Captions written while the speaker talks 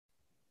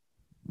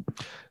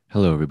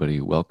Hello, everybody.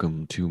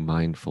 Welcome to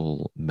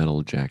Mindful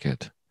Metal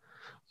Jacket.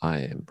 I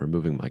am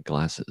removing my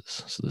glasses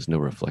so there's no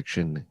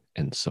reflection,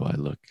 and so I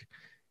look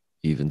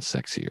even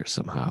sexier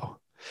somehow.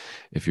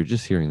 If you're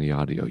just hearing the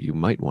audio, you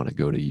might want to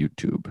go to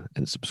YouTube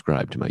and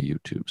subscribe to my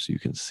YouTube so you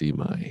can see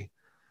my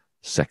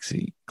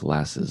sexy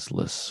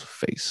glassesless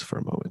face for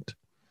a moment.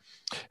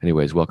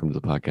 Anyways, welcome to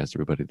the podcast,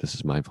 everybody. This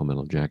is Mindful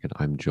Metal Jacket.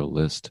 I'm Joe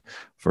List.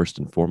 First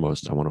and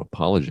foremost, I want to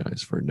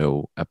apologize for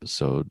no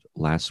episode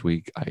last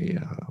week. I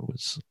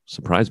was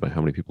surprised by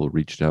how many people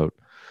reached out,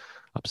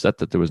 upset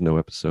that there was no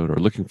episode or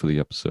looking for the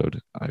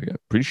episode. I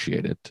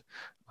appreciate it.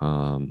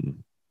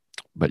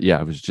 But yeah,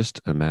 it was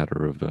just a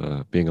matter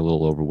of being a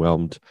little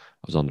overwhelmed.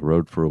 I was on the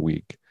road for a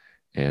week.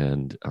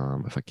 And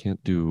if I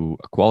can't do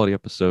a quality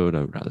episode, I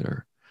would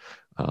rather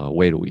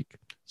wait a week.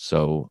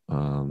 So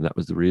that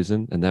was the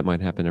reason, and that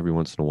might happen every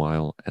once in a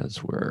while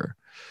as we're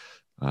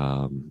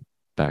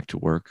back to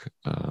work.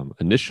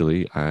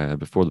 Initially,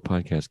 before the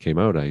podcast came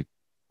out, I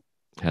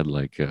had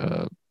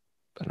I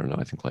don't know,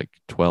 I think like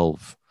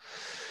 12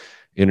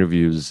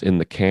 interviews in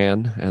the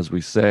can, as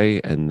we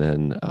say, and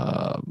then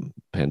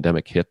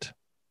pandemic hit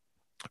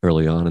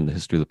early on in the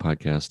history of the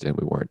podcast, and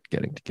we weren't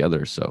getting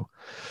together. So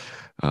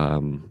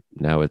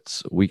now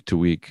it's week to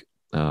week.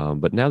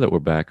 But now that we're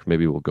back,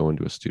 maybe we'll go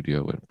into a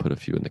studio and put a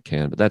few in the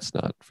can, but that's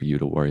not for you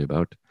to worry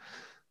about.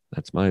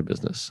 That's my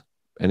business.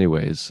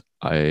 Anyways,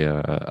 I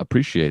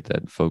appreciate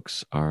that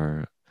folks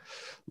are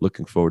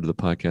looking forward to the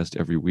podcast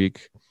every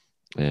week,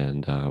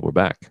 and we're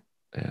back.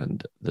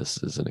 And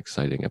this is an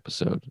exciting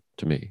episode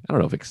to me. I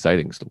don't know if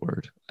exciting is the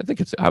word.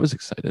 I was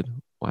excited.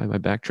 Why am I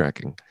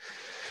backtracking?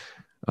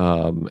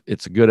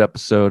 It's a good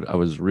episode. I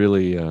was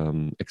really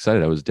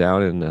excited. I was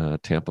down in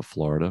Tampa,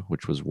 Florida,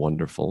 which was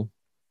wonderful.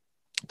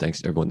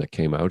 Thanks to everyone that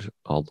came out,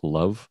 all the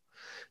love.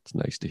 It's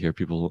nice to hear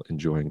people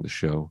enjoying the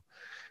show.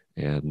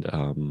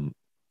 And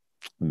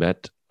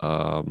met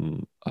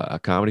a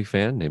comedy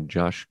fan named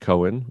Josh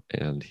Cohen,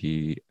 and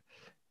he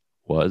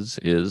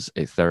is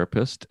a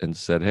therapist, and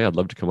said, "Hey, I'd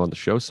love to come on the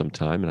show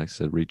sometime." And I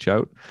said, "Reach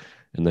out."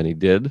 And then he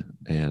did.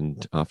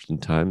 And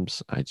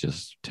oftentimes I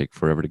just take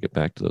forever to get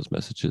back to those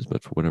messages,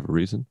 but for whatever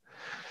reason,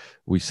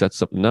 we set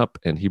something up,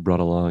 and he brought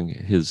along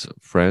his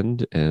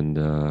friend and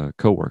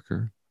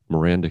coworker,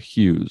 Miranda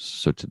Hughes.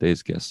 So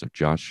today's guests are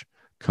Josh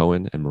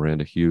Cohen and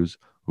Miranda Hughes,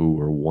 who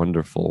were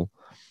wonderful.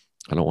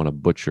 I don't want to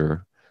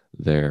butcher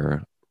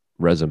their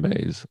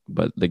resumes,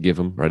 but they give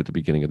them right at the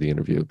beginning of the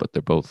interview. But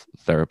they're both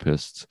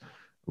therapists,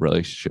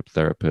 relationship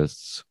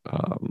therapists.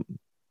 I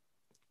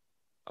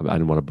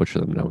didn't want to butcher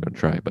them. Now I'm going to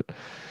try. But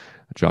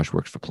Josh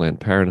works for Planned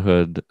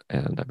Parenthood,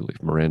 and I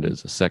believe Miranda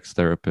is a sex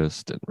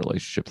therapist and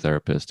relationship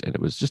therapist. And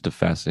it was just a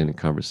fascinating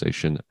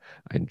conversation.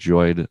 I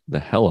enjoyed the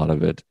hell out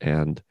of it.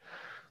 And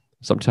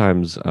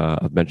sometimes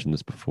I've mentioned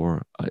this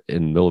before.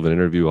 In the middle of an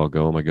interview, I'll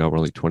go, "Oh my God, we're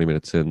only 20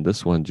 minutes in."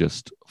 This one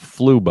just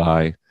flew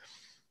by.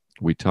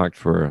 We talked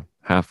for a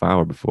half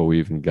hour before we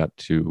even got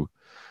to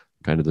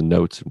kind of the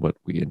notes and what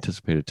we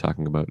anticipated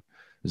talking about.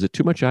 Is it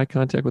too much eye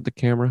contact with the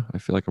camera? I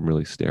feel like I'm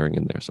really staring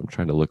in there, so I'm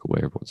trying to look away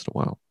every once in a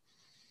while.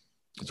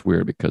 It's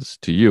weird because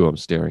to you, I'm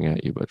staring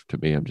at you, but to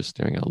me, I'm just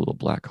staring at a little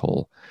black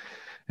hole.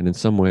 And in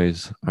some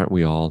ways, aren't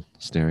we all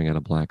staring at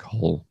a black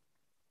hole?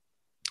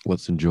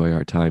 Let's enjoy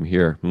our time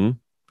here.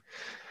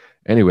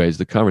 Anyways,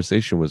 the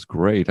conversation was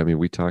great. I mean,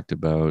 we talked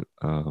about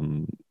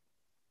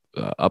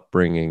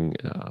upbringing,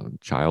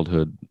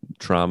 childhood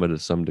trauma to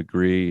some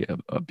degree,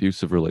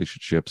 abusive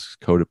relationships,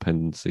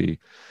 codependency,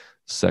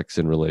 sex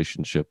in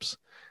relationships,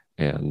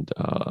 and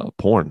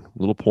porn. A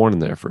little porn in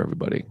there for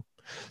everybody.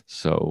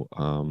 So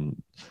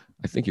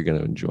I think you're going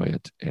to enjoy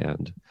it.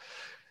 And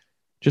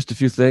just a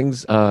few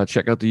things.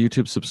 Check out the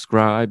YouTube,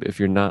 subscribe if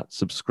you're not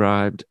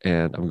subscribed.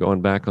 And I'm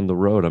going back on the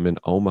road. I'm in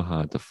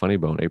Omaha at the Funny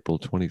Bone, April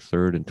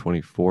 23rd and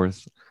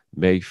 24th,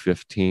 May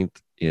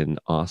 15th in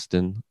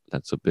Austin.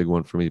 That's a big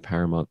one for me,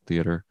 Paramount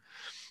Theater.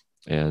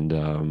 And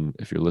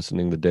if you're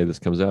listening the day this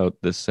comes out,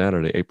 this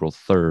Saturday, April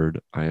 3rd,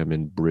 I am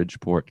in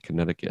Bridgeport,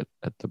 Connecticut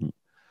at the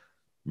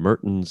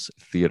Mertens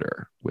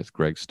Theater with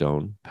Greg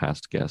Stone,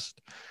 past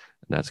guest.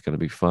 And that's going to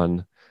be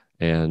fun.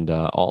 And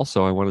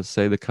also, I want to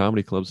say the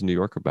comedy clubs in New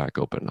York are back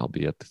open. I'll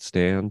be at the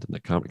Stand and the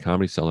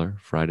Comedy Cellar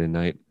Friday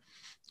night,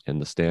 and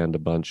the Stand a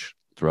bunch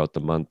throughout the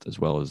month, as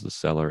well as the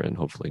Cellar and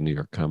hopefully New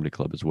York Comedy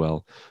Club as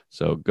well.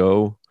 So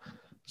go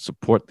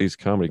support these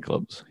comedy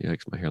clubs.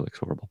 Yikes, my hair looks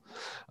horrible.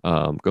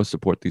 Go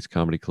support these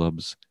comedy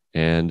clubs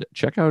and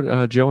check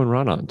out Joe and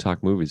Rana on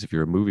Talk Movies. If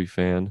you're a movie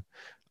fan,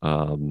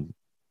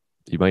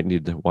 you might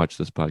need to watch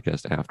this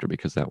podcast after,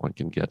 because that one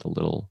can get a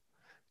little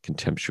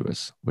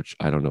contemptuous, which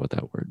I don't know what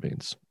that word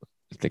means.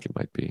 I think it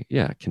might be,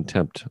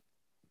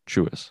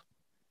 contemptuous,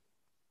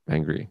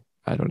 angry.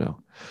 I don't know.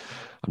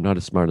 I'm not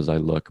as smart as I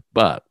look,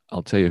 but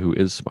I'll tell you who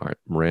is smart: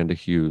 Miranda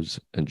Hughes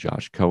and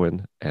Josh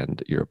Cohen.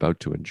 And you're about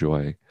to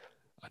enjoy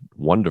a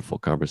wonderful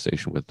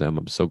conversation with them.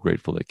 I'm so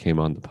grateful they came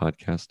on the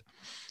podcast.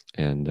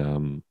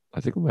 And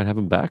I think we might have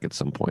them back at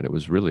some point. It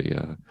was really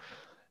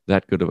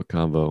that good of a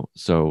convo.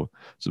 So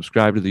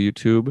subscribe to the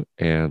YouTube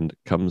and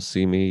come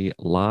see me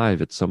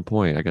live at some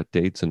point. I got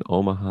dates in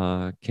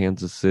Omaha,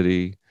 Kansas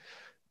City,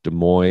 Des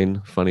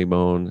Moines, Funny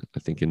Bone, I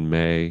think in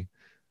May,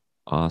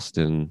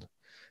 Austin,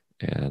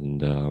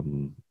 and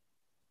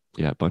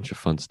yeah, a bunch of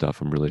fun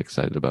stuff I'm really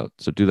excited about.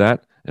 So do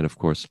that. And of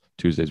course,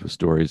 Tuesdays with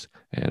Stories.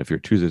 And if you're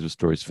a Tuesdays with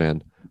Stories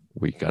fan,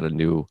 we got a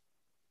new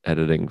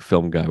editing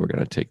film guy. We're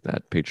going to take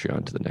that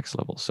Patreon to the next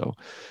level. So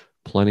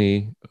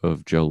plenty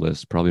of Joe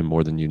List, probably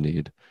more than you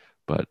need.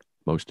 But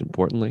most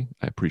importantly,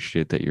 I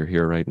appreciate that you're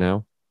here right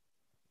now.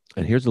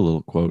 And here's a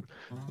little quote,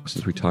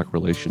 since we talk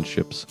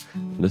relationships.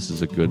 And this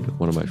is a good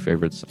one of my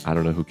favorites. I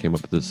don't know who came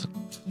up with this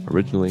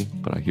originally,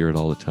 but I hear it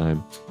all the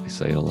time. I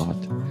say it a lot.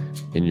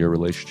 In your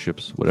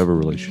relationships, whatever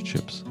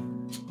relationships,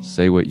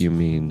 say what you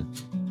mean,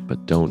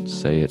 but don't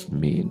say it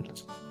mean.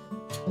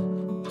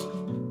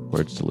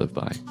 Words to live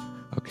by.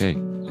 Okay,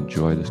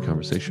 enjoy this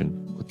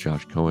conversation with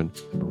Josh Cohen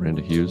and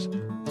Miranda Hughes.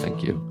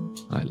 Thank you.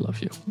 I love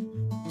you.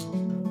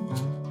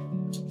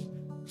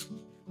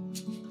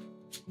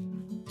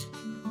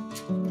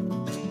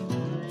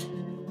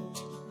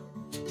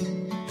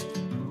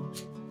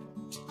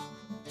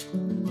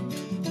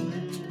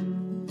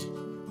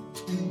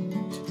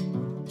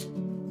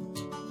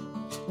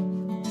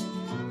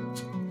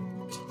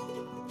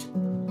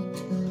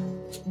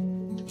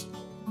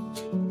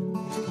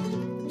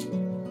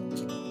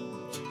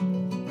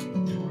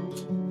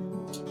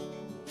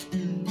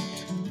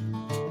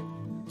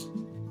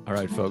 All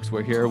right, folks,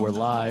 we're here, we're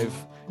live,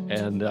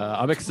 and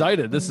I'm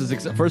excited. This is,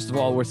 first of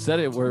all,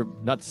 we're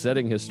not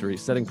setting history,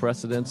 setting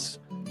precedents,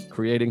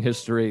 creating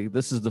history.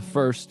 This is the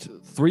first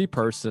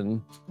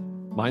 3-person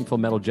Mindful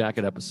Metal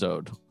Jacket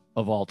episode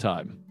of all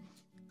time.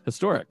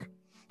 Historic.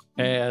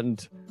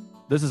 And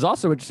this is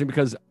also interesting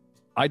because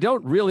I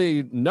don't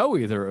really know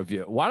either of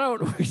you. Why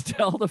don't we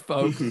tell the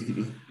folks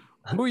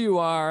who you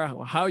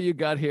are, how you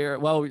got here?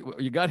 Well,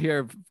 you got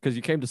here because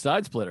you came to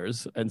Side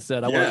Splitters and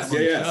said, I want to come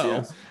on the show.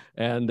 Yes.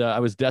 And I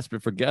was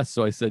desperate for guests,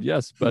 so I said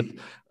yes. But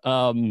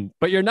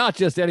you're not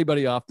just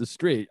anybody off the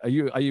street. Are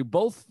you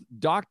both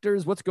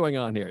doctors? What's going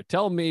on here?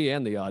 Tell me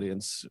and the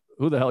audience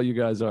who the hell you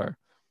guys are.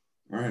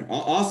 All right,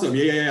 awesome.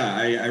 Yeah.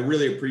 I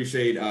really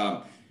appreciate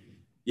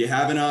you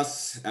having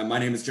us. My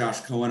name is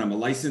Josh Cohen. I'm a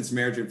licensed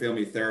marriage and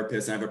family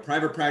therapist. I have a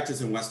private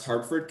practice in West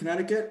Hartford,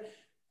 Connecticut.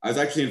 I was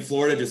actually in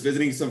Florida just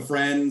visiting some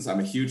friends. I'm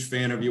a huge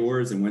fan of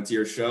yours and went to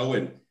your show.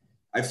 And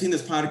I've seen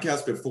this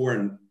podcast before,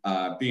 and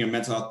being a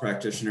mental health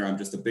practitioner, I'm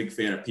just a big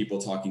fan of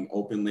people talking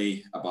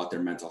openly about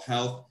their mental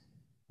health.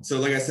 So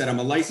like I said, I'm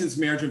a licensed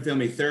marriage and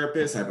family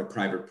therapist. I have a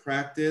private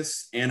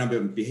practice, and I'm a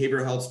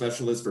behavioral health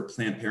specialist for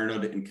Planned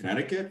Parenthood in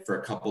Connecticut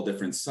for a couple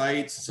different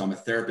sites. So I'm a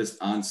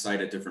therapist on site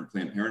at different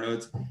Planned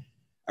Parenthoods.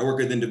 I work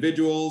with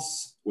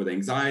individuals with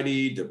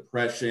anxiety,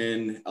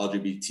 depression,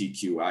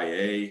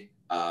 LGBTQIA,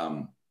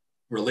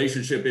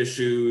 relationship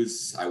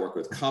issues. I work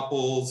with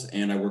couples,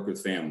 and I work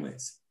with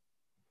families.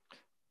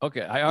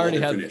 Okay, I already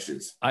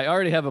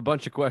have a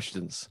bunch of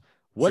questions.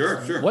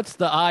 Sure. What's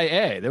the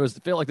IA?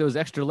 Feel like there was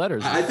extra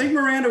letters. I think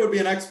Miranda would be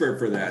an expert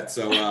for that.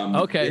 So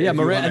okay, yeah,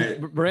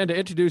 Miranda,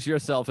 introduce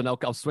yourself, and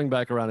I'll swing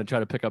back around and try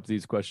to pick up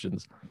these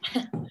questions.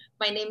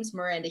 My name is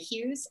Miranda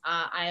Hughes.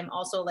 I am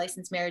also a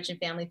licensed marriage and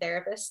family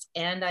therapist,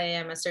 and I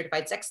am a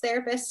certified sex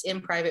therapist in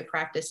private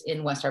practice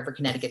in West Hartford,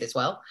 Connecticut as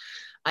well.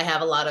 I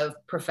have a lot of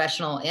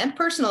professional and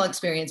personal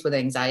experience with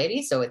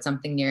anxiety, so it's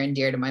something near and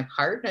dear to my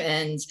heart.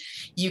 And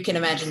you can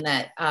imagine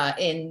that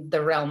in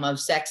the realm of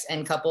sex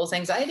and couples,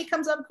 anxiety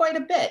comes up quite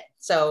a bit.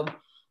 So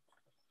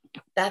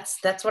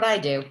that's what I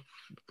do.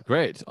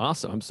 Great.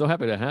 Awesome. I'm so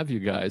happy to have you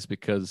guys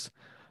because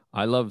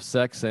I love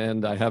sex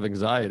and I have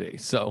anxiety.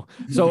 So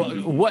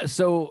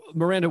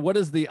Miranda, what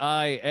is the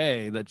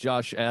IA that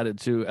Josh added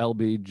to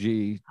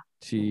LBGTQ?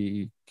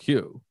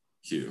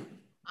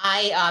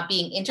 I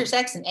being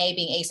intersex and A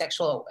being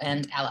asexual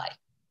and ally.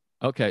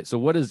 Okay, so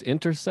what is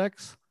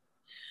intersex?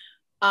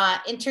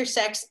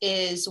 Intersex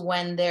is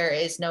when there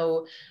is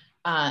no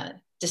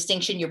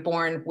distinction. You're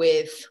born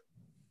with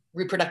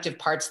reproductive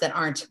parts that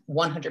aren't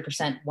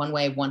 100% one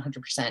way,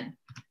 100%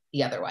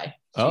 the other way.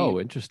 Oh,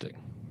 interesting.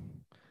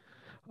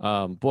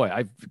 Boy,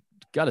 I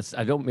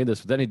don't mean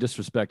this with any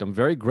disrespect. I'm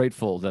very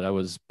grateful that I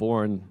was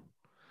born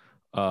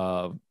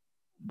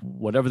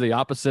whatever the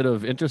opposite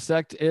of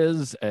intersect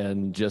is,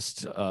 and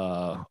just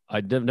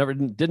I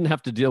didn't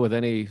have to deal with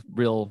any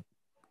real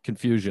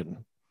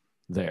confusion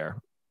there.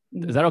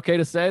 Is that okay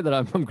to say that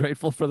I'm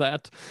grateful for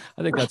that?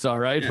 I think that's all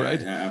right,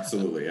 right? Yeah,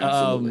 absolutely.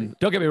 Don't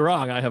get me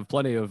wrong. I have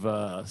plenty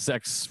of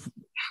sex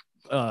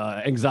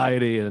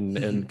anxiety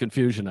and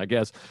confusion, I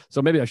guess.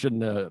 So maybe I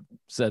shouldn't have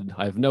said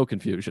I have no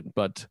confusion,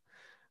 but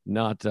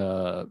not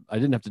I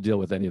didn't have to deal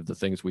with any of the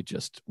things we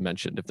just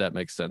mentioned, if that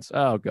makes sense.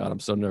 Oh God,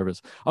 I'm so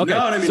nervous. Okay. No,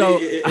 I mean,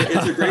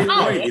 it's a great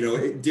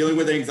point, dealing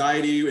with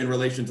anxiety in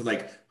relation to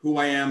like who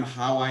I am,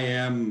 how I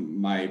am,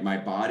 my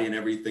body and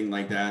everything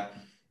like that.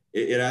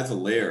 It adds a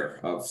layer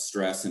of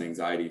stress and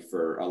anxiety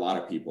for a lot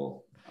of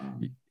people.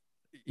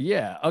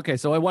 Yeah. Okay.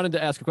 So I wanted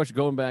to ask a question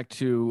going back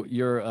to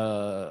your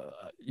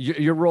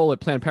role at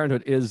Planned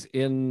Parenthood is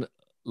in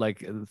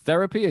like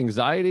therapy,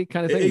 anxiety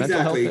kind of thing?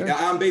 Exactly.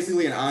 I'm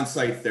basically an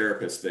on-site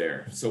therapist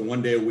there. So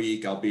one day a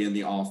week, I'll be in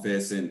the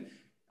office and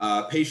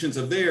patients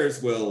of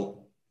theirs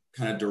will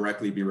kind of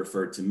directly be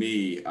referred to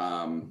me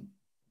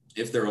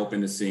if they're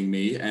open to seeing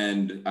me.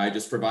 And I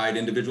just provide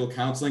individual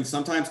counseling,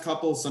 sometimes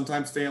couples,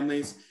 sometimes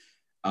families.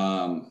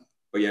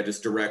 But yeah,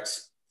 just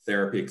direct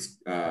therapy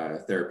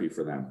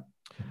for them.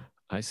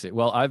 I see.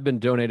 Well, I've been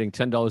donating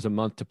 $10 a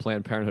month to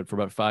Planned Parenthood for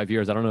about 5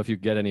 years. I don't know if you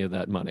get any of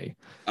that money.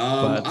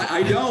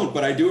 I don't,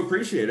 but I do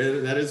appreciate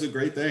it. That is a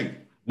great thing.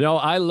 No,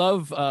 I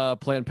love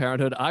Planned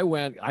Parenthood. I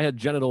had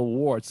genital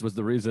warts was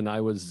the reason I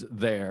was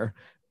there,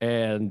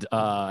 and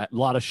a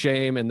lot of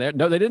shame. And they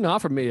didn't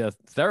offer me a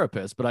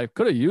therapist, but I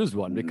could have used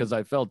one because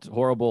I felt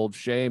horrible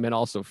shame and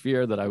also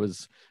fear that I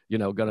was,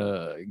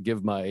 gonna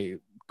give my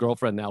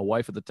girlfriend, now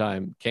wife at the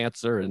time,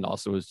 cancer, and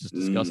also was just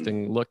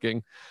disgusting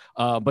looking.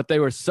 But they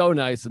were so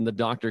nice, and the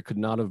doctor could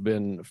not have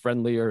been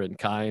friendlier and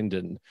kind,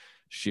 and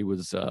she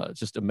was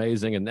just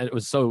amazing, and it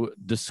was so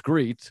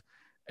discreet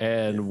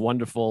and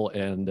wonderful.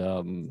 And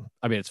I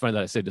mean, it's funny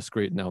that I say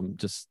discreet. Now I'm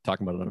just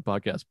talking about it on a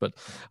podcast, but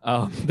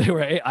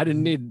I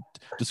didn't need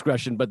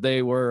discretion, but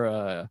they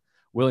were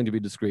willing to be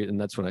discreet. And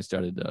that's when I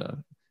started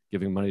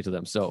giving money to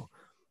them. So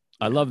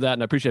I love that.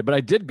 And I appreciate it. But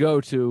I did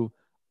go to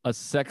a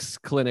sex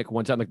clinic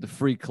one time, like the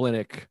free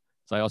clinic.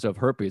 So I also have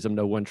herpes. I'm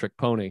no one trick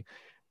pony.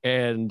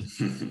 And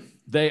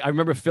I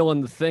remember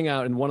filling the thing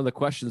out, and one of the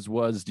questions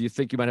was, do you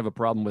think you might have a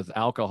problem with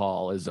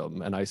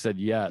alcoholism? And I said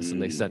yes,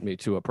 and they sent me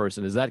to a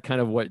person. Is that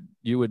kind of what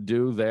you would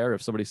do there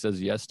if somebody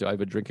says yes, do I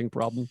have a drinking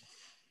problem?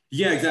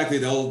 Yeah, exactly.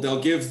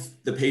 They'll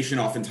give the patient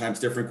oftentimes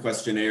different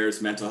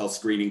questionnaires, mental health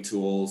screening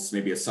tools,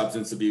 maybe a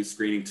substance abuse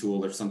screening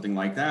tool or something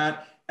like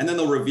that. And then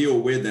they'll review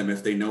it with them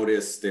if they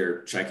notice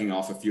they're checking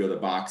off a few of the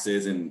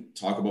boxes, and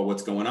talk about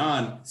what's going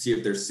on, see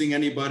if they're seeing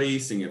anybody,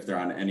 seeing if they're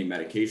on any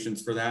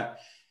medications for that.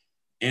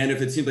 And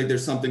if it seems like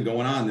there's something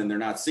going on, then they're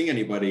not seeing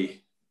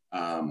anybody,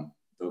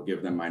 they'll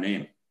give them my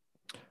name.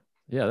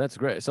 Yeah, that's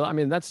great. So, I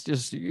mean, that's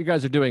just, you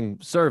guys are doing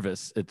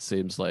service, it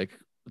seems like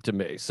to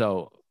me.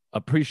 So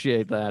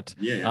appreciate that.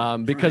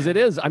 Because it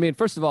is, I mean,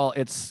 first of all,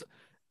 it's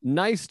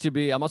nice to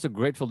be, I'm also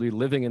grateful to be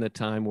living in a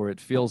time where it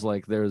feels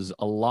like there's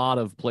a lot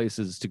of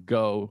places to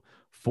go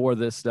for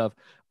this stuff.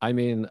 I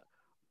mean,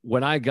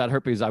 when I got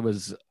herpes, I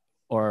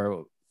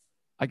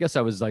guess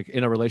I was like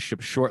in a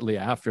relationship shortly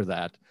after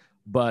that.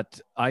 But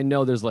I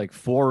know there's like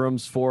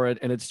forums for it,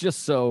 and it's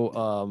just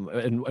so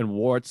and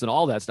warts and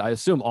all that stuff. I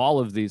assume all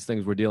of these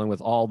things we're dealing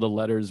with, all the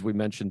letters we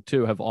mentioned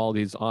too, have all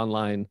these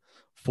online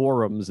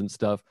forums and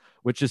stuff,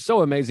 which is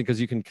so amazing because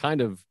you can kind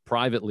of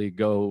privately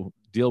go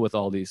deal with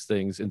all these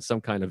things in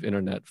some kind of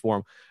internet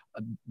forum.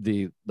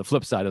 The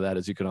flip side of that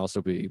is you can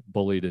also be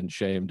bullied and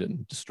shamed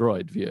and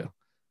destroyed via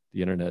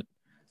the internet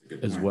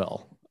as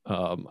well.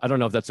 I don't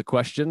know if that's a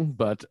question,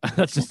 but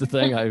that's just the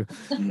thing I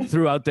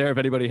threw out there. If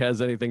anybody has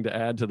anything to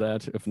add to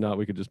that, if not,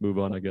 we could just move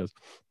on, I guess.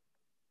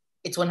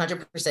 It's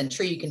 100%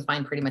 true. You can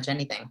find pretty much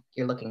anything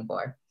you're looking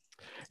for.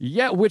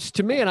 Yeah, which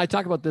to me, and I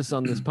talk about this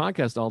on this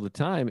podcast all the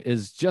time,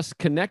 is just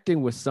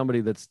connecting with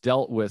somebody that's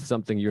dealt with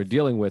something you're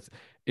dealing with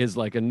is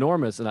like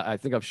enormous. And I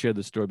think I've shared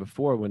this story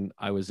before. When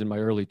I was in my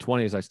early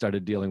 20s, I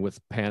started dealing with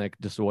panic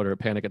disorder,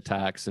 panic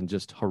attacks, and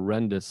just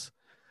horrendous,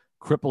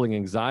 crippling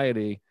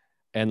anxiety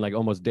and like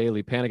almost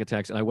daily panic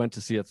attacks. And I went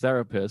to see a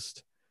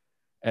therapist,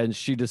 and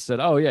she just said,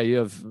 oh yeah, you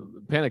have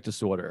panic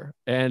disorder.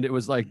 And it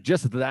was like,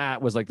 just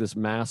that was like this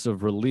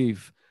massive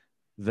relief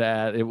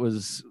that it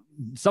was,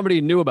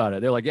 somebody knew about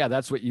it. They're like, yeah,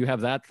 that's what you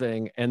have, that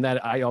thing. And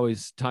that I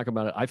always talk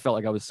about it. I felt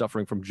like I was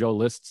suffering from Joe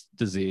List's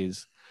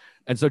disease.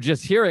 And so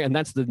just hearing, and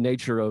that's the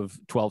nature of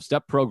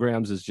 12-step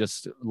programs, is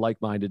just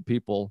like-minded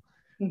people.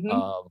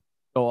 So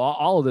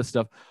all of this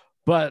stuff.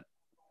 But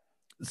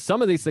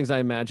some of these things, I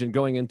imagine,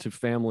 going into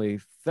family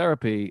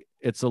therapy,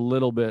 it's a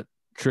little bit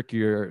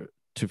trickier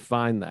to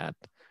find that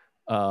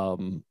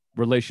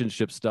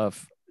relationship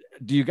stuff.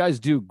 Do you guys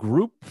do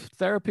group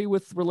therapy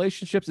with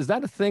relationships? Is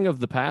that a thing of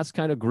the past,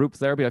 kind of group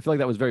therapy? I feel like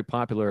that was very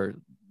popular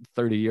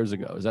 30 years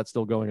ago. Is that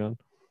still going on?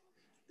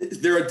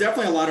 There are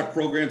definitely a lot of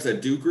programs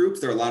that do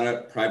groups. There are a lot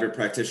of private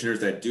practitioners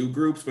that do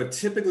groups, but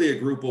typically a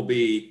group will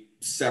be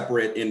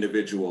separate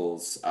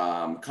individuals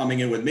coming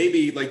in with,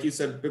 maybe, like you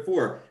said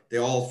before, they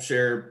all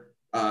share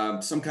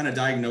some kind of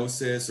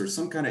diagnosis or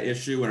some kind of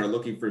issue and are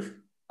looking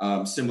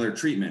for similar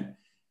treatment.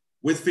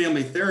 With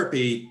family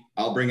therapy,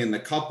 I'll bring in the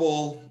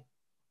couple.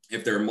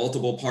 If there are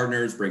multiple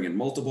partners, bring in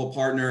multiple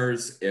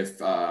partners.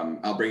 If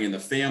I'll bring in the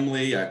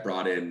family, I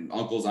brought in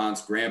uncles,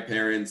 aunts,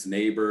 grandparents,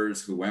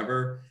 neighbors,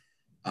 whoever.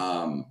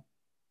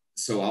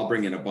 So I'll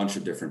bring in a bunch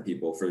of different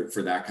people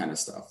for that kind of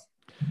stuff.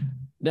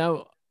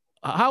 Now,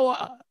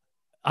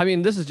 I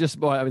mean, this is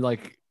just, I mean,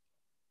 like,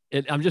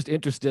 I'm just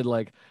interested,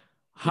 like,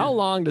 how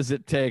long does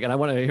it take? And I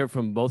want to hear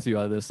from both of you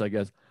on this, I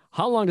guess.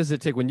 How long does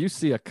it take when you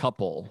see a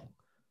couple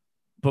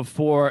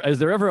before, is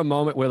there ever a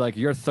moment where like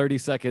you're 30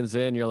 seconds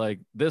in, you're like,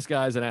 this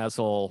guy's an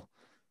asshole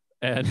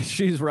and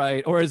she's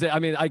right? Or is it, I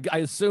mean, I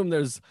assume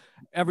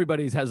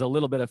everybody's has a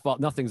little bit of fault.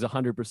 Nothing's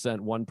 100%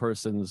 one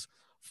person's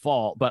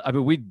fault, but I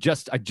mean,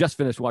 I just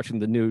finished watching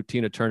the new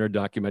Tina Turner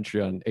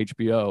documentary on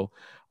HBO.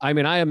 I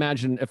mean, I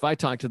imagine if I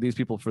talk to these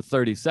people for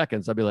 30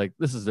 seconds, I'd be like,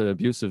 this is an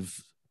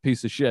abusive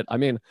piece of shit. I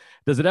mean,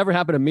 does it ever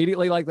happen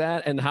immediately like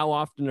that? And how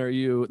often are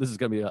you, this is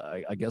going to be,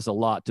 I guess, a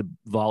lot to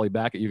volley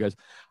back at you guys.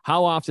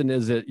 How often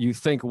is it you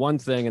think one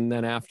thing and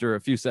then after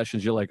a few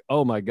sessions, you're like,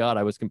 oh my God,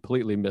 I was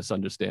completely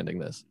misunderstanding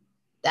this?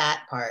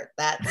 That part,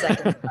 that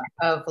second part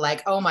of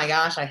like, oh my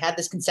gosh, I had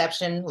this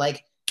conception,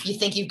 like you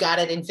think you got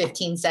it in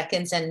 15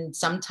 seconds. And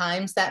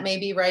sometimes that may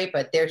be right,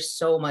 but there's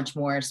so much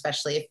more,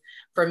 especially if,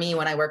 for me,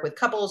 when I work with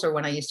couples or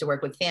when I used to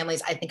work with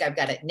families, I think I've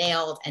got it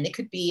nailed. And it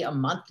could be a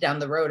month down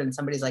the road and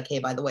somebody's like, hey,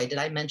 by the way, did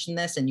I mention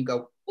this? And you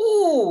go,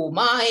 ooh,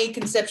 my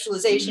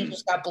conceptualization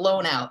just got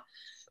blown out.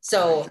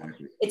 So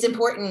it's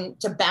important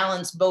to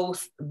balance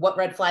both. What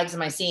red flags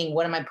am I seeing?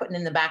 What am I putting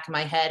in the back of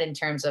my head in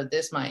terms of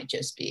this might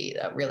just be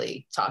a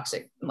really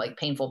toxic, like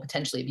painful,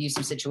 potentially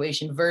abusive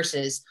situation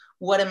versus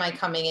what am I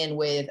coming in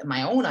with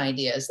my own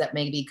ideas that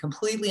may be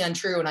completely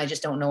untrue and I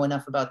just don't know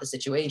enough about the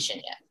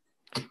situation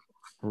yet.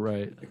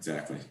 Right.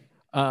 Exactly.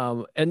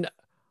 And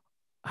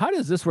how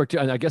does this work too?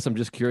 And I guess I'm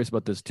just curious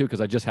about this too,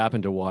 because I just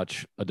happened to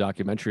watch a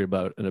documentary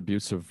about an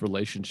abusive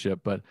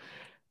relationship, but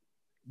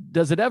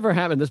does it ever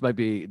happen? This might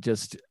be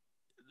just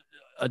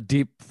a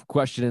deep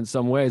question in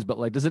some ways, but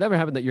like, does it ever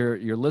happen that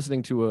you're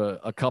listening to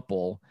a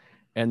couple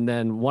and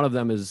then one of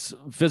them is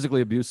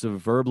physically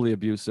abusive, verbally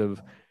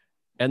abusive,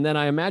 and then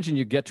I imagine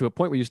you get to a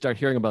point where you start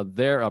hearing about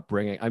their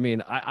upbringing? I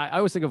mean, I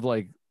always think of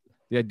like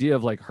the idea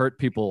of like hurt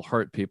people.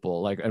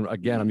 Like, and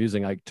again, I'm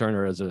using Ike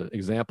Turner as an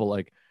example.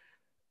 Like,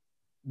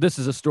 this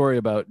is a story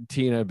about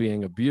Tina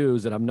being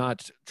abused, and I'm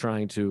not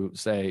trying to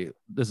say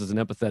this is an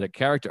empathetic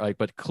character, Ike,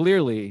 but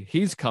clearly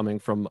he's coming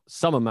from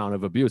some amount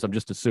of abuse. I'm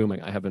just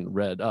assuming. I haven't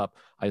read up.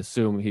 I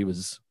assume he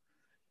was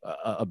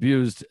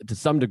abused to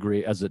some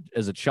degree as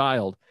a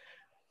child.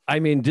 I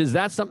mean, is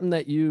that something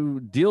that you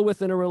deal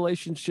with in a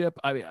relationship?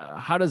 I mean,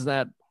 how does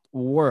that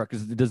work?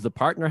 Does the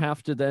partner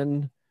have to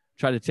then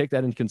try to take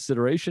that into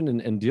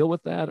consideration and deal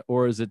with that?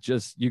 Or is it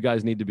just you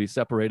guys need to be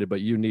separated, but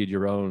you need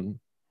your own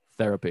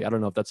therapy? I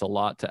don't know if that's a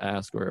lot to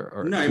ask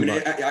or no, I mean,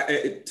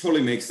 it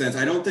totally makes sense.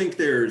 I don't think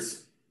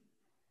there's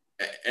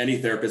any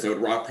therapist that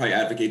would probably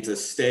advocate to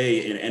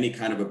stay in any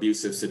kind of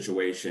abusive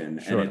situation.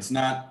 Sure. And it's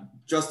not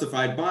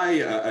justified by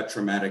a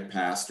traumatic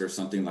past or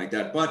something like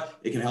that, but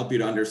it can help you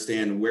to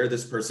understand where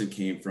this person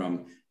came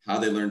from, how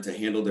they learned to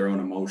handle their own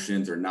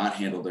emotions or not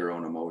handle their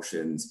own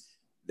emotions,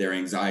 their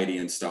anxiety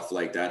and stuff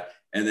like that.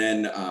 And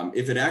then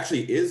if it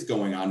actually is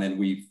going on and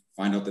we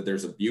find out that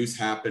there's abuse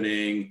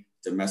happening,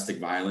 domestic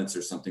violence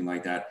or something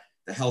like that,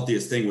 the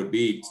healthiest thing would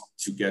be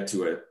to get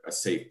to a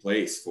safe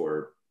place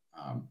for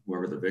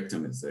whoever the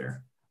victim is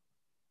there.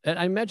 And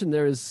I imagine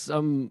there is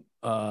some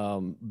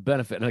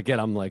benefit. And again,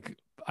 I'm like,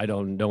 I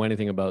don't know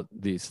anything about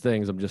these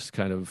things. I'm just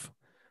kind of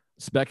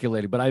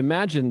speculating, but I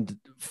imagined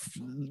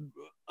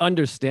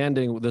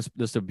understanding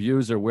this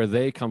abuser, where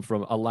they come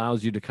from,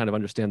 allows you to kind of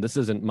understand this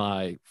isn't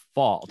my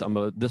fault.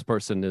 This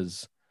person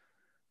is,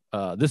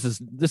 this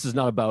is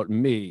not about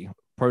me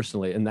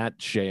personally, and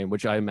that shame,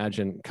 which I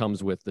imagine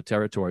comes with the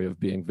territory of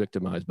being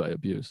victimized by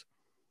abuse.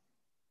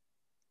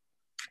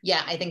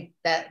 Yeah, I think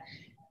that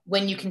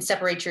when you can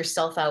separate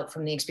yourself out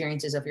from the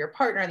experiences of your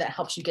partner, that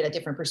helps you get a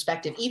different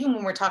perspective. Even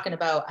when we're talking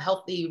about a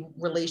healthy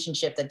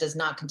relationship that does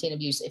not contain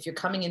abuse, if you're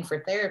coming in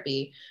for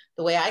therapy,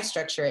 the way I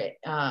structure it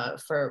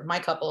for my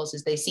couples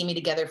is they see me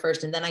together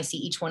first, and then I see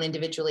each one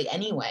individually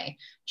anyway,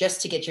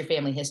 just to get your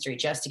family history,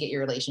 just to get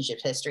your relationship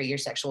history, your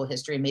sexual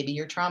history, maybe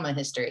your trauma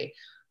history.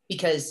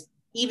 Because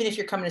even if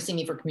you're coming to see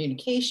me for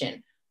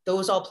communication,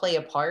 those all play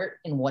a part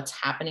in what's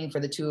happening for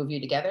the two of you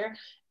together.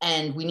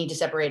 And we need to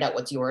separate out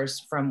what's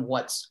yours from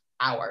what's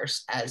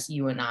ours as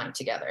you and I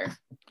together.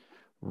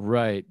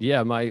 Right.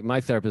 Yeah.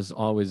 My therapist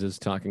always is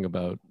talking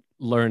about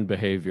learned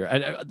behavior.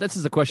 And this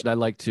is a question I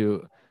like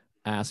to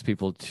ask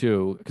people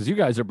too, because you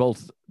guys are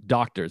both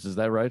doctors. Is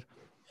that right?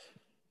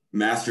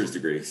 Master's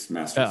degrees.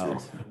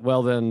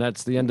 Well, then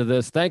that's the end of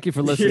this. Thank you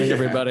for listening,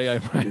 everybody. I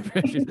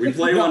appreciate it. We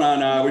play one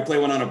on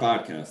a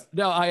podcast.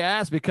 No, I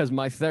asked because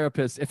my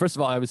therapist, first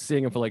of all, I was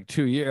seeing him for like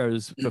 2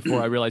 years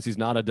before I realized he's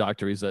not a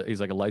doctor. He's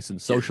like a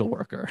licensed social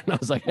worker. And I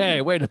was like,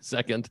 hey, wait a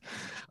second.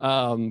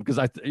 Because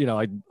I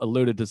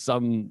alluded to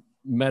some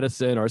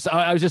medicine, or so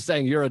I was just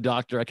saying you're a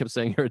doctor. I kept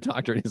saying you're a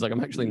doctor, and he's like,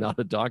 I'm actually not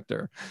a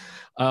doctor.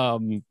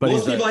 But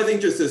most people, I think,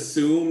 just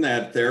assume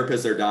that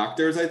therapists are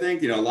doctors. I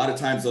think, a lot of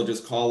times they'll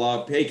just call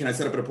up, hey, can I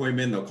set up an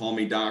appointment? They'll call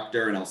me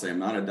doctor, and I'll say I'm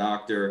not a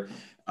doctor.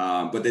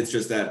 But it's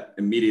just that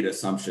immediate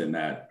assumption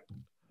that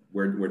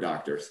we're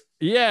doctors.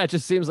 Yeah, it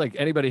just seems like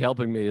anybody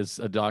helping me is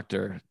a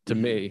doctor to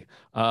me.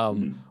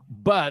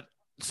 But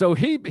so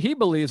he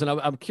believes, and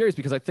I'm curious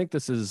because I think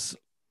this is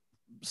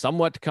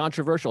somewhat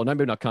controversial,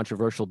 maybe not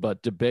controversial,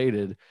 but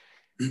debated.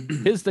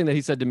 His thing that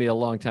he said to me a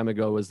long time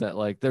ago was that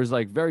like there's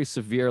like very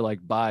severe like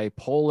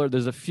bipolar.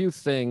 There's a few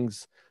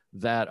things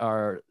that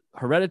are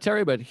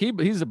hereditary, but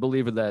he's a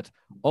believer that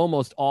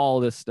almost all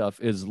this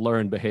stuff is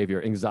learned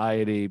behavior,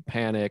 anxiety,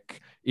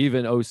 panic,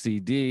 even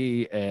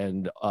OCD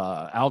and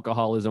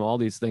alcoholism. All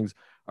these things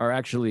are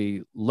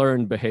actually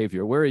learned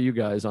behavior. Where are you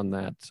guys on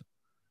that?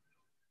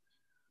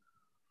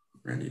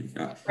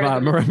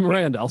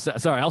 Miranda,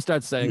 I'll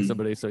start saying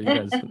somebody so you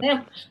guys.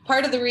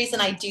 Part of the reason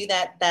I do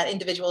that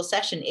individual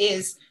session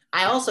is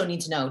I also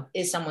need to know,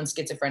 is someone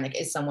schizophrenic?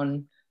 Is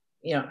someone,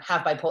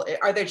 have bipolar?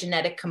 Are there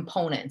genetic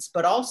components?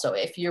 But also,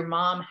 if your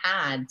mom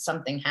had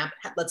something happen,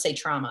 let's say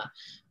trauma,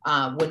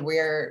 when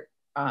we're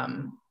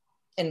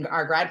in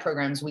our grad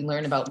programs, we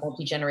learn about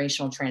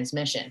multi-generational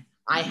transmission.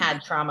 I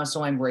had trauma,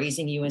 so I'm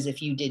raising you as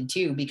if you did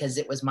too, because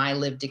it was my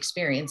lived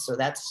experience. So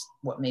that's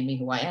what made me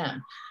who I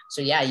am.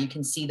 So yeah, you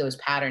can see those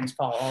patterns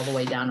fall all the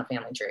way down a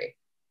family tree.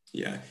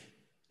 Yeah.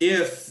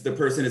 If the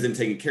person isn't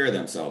taking care of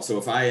themselves. So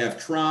if I have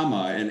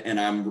trauma and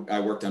I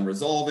worked on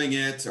resolving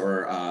it,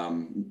 or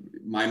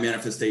my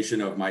manifestation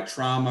of my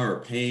trauma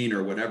or pain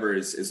or whatever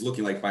is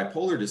looking like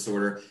bipolar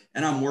disorder,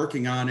 and I'm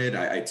working on it,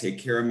 I take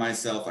care of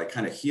myself, I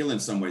kind of heal in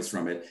some ways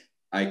from it,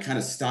 I kind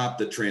of stop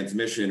the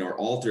transmission or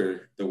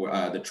alter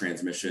the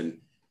transmission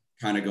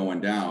kind of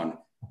going down.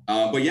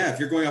 But yeah, if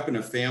you're going up in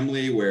a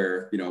family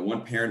where,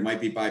 one parent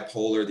might be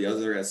bipolar, the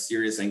other has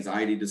serious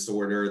anxiety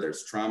disorder,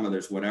 there's trauma,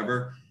 there's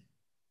whatever,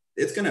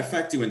 it's going to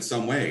affect you in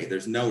some way.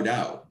 There's no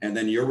doubt. And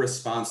then your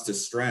response to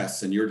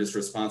stress and your just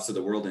response to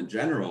the world in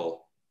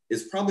general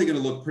is probably going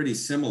to look pretty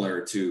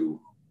similar to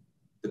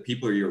the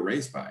people you're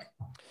raised by.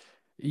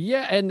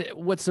 Yeah. And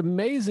what's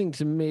amazing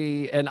to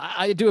me, and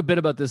I do a bit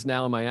about this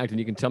now in my act, and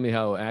you can tell me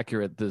how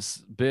accurate this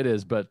bit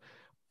is, but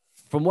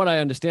from what I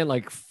understand,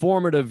 like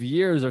formative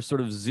years are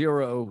sort of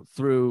 0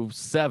 through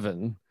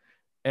 7.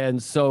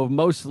 And so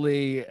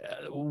mostly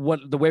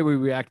the way we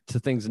react to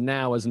things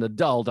now as an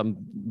adult, I'm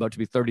about to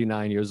be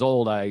 39 years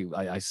old.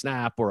 I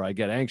snap, or I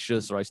get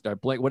anxious, or I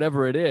start blinking,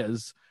 whatever it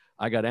is.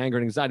 I got anger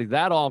and anxiety.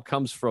 That all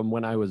comes from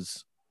when I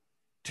was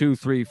 2,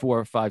 3,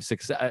 4, 5,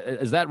 6.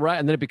 Is that right?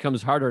 And then it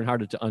becomes harder and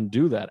harder to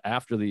undo that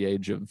after the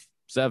age of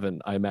 7,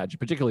 I imagine,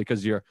 particularly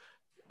because you're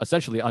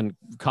essentially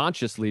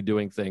unconsciously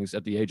doing things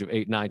at the age of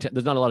 8, 9, 10.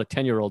 There's not a lot of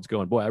 10-year-olds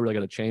going, boy, I really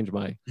got to change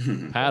my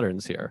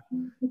patterns here.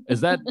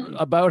 Is that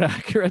about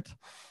accurate?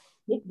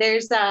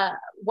 There's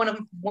one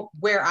of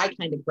where I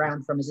kind of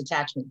ground from is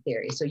attachment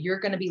theory. So you're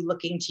going to be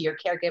looking to your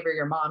caregiver,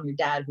 your mom, your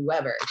dad,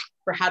 whoever,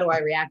 for how do I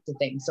react to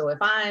things. So if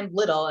I'm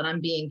little and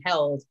I'm being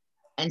held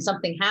and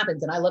something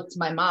happens and I look to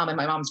my mom and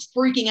my mom's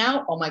freaking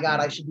out, oh my God,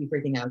 I should be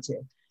freaking out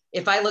too.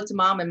 If I look to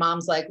mom and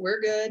mom's like,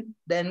 we're good,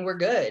 then we're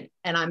good.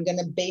 And I'm going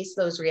to base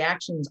those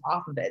reactions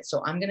off of it.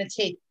 So I'm going to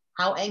take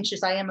how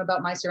anxious I am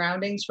about my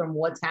surroundings from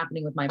what's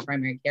happening with my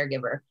primary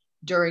caregiver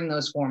during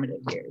those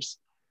formative years.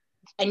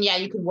 And yeah,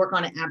 you can work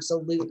on it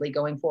absolutely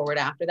going forward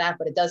after that,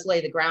 but it does lay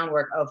the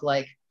groundwork of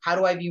like, how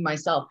do I view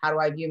myself? How do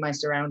I view my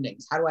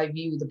surroundings? How do I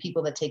view the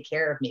people that take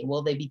care of me?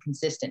 Will they be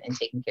consistent in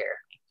taking care of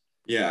me?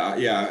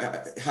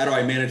 Yeah. How do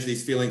I manage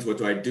these feelings? What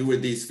do I do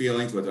with these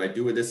feelings? What do I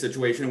do with this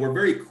situation? We're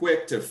very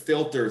quick to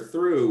filter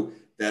through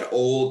that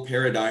old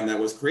paradigm that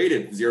was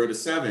created 0 to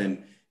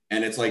 7.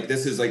 And it's like,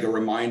 this is like a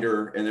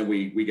reminder. And then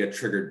we get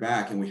triggered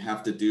back, and we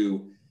have to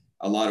do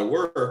a lot of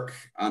work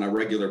on a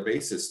regular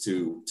basis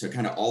to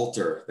kind of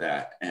alter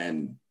that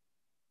and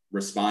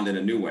respond in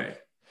a new way.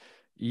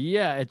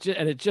 Yeah,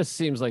 it just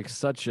seems like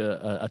such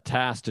a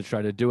task to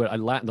try to do it.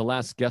 The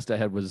last guest I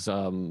had was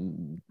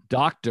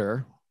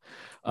Dr.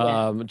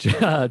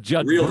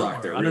 Judd Real Brewer.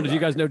 doctor. I don't know if you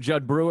guys know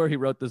Judd Brewer. He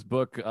wrote this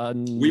book.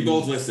 We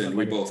both listened.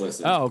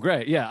 Oh,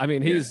 great. Yeah. I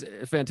mean, he's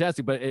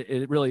fantastic, but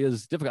it really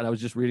is difficult. I was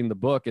just reading the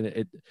book,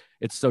 and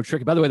it's so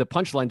tricky. By the way, the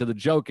punchline to the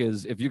joke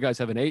is, if you guys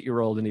have an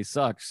 8-year-old and he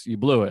sucks, you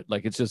blew it.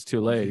 Like, it's just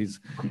too late.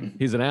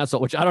 He's an asshole,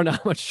 which I don't know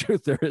how much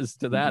truth there is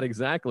to that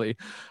exactly.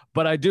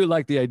 But I do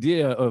like the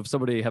idea of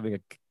somebody having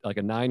a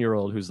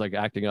 9-year-old who's like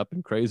acting up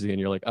and crazy, and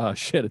you're like, oh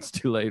shit, it's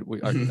too late.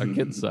 Our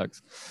kid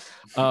sucks.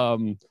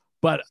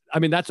 But I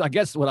mean, that's, I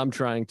guess, what I'm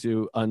trying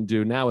to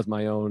undo now with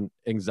my own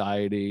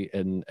anxiety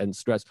and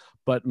stress.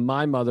 But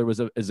my mother is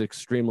an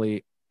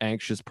extremely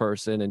anxious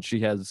person, and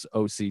she has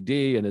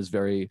OCD and is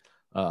very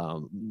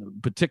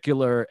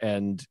particular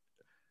and,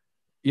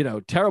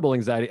 terrible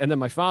anxiety. And then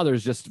my father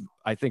is just,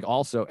 I think,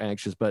 also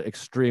anxious, but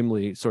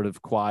extremely sort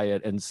of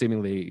quiet and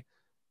seemingly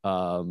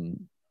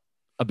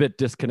a bit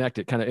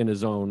disconnected, kind of in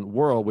his own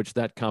world, which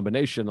that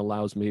combination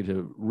allows me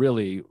to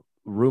really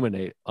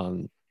ruminate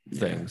on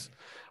things.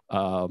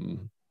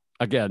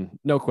 Again,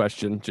 no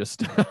question,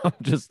 just well,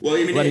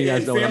 I mean, letting you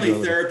guys know. In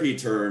family therapy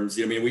terms,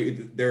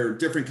 there are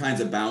different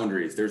kinds of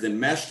boundaries. There's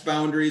enmeshed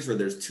boundaries where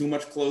there's too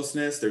much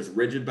closeness. There's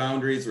rigid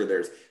boundaries where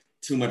there's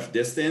too much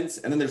distance.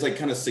 And then there's like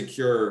kind of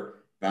secure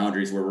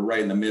boundaries where we're right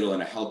in the middle in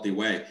a healthy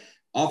way.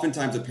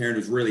 Oftentimes a parent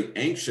who's really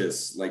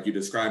anxious, like you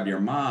described your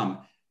mom,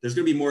 there's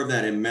going to be more of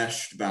that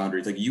enmeshed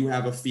boundaries. Like, you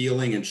have a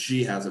feeling and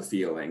she has a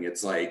feeling.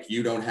 It's like,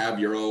 you don't have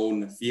your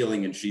own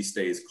feeling and she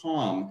stays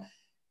calm.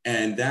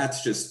 And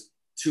that's just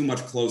too much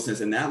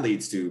closeness, and that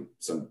leads to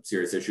some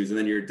serious issues. And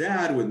then your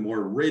dad, with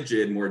more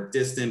rigid, more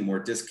distant, more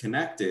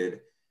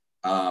disconnected,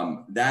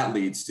 that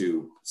leads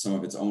to some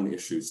of its own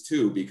issues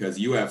too, because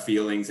you have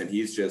feelings and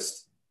he's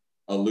just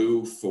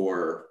aloof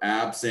or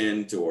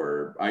absent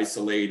or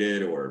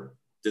isolated or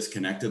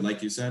disconnected,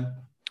 like you said.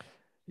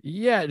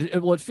 Yeah,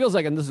 well, it feels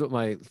like, and this is what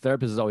my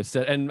therapist has always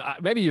said, and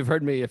maybe you've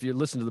heard me if you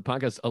listen to the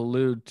podcast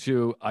allude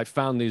to. I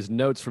found these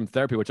notes from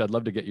therapy, which I'd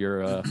love to get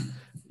your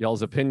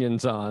y'all's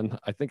opinions on.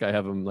 I think I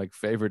have them like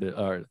favorited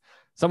or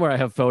somewhere. I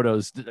have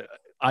photos.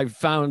 I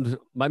found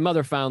my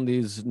mother found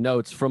these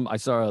notes from. I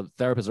saw a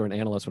therapist or an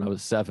analyst when I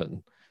was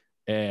 7,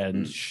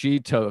 and she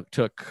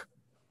took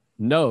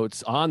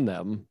notes on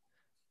them.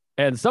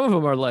 And some of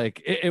them are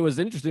like, it was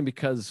interesting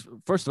because,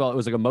 first of all, it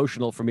was like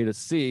emotional for me to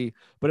see,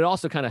 but it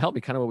also kind of helped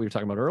me, kind of what we were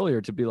talking about earlier,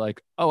 to be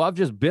like, oh, I've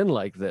just been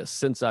like this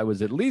since I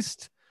was at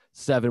least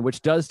 7,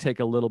 which does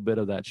take a little bit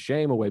of that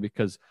shame away,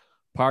 because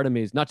part of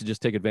me is not to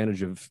just take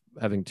advantage of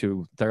having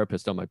 2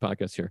 therapists on my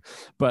podcast here,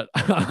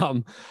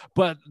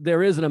 but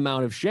there is an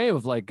amount of shame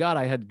of like, God,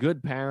 I had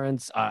good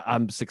parents,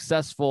 I'm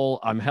successful,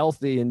 I'm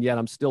healthy, and yet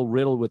I'm still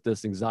riddled with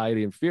this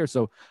anxiety and fear.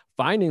 So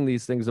finding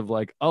these things of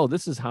like, oh,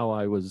 this is how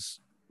I was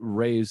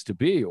raised to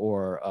be,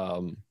 or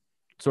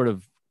sort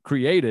of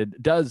created,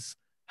 does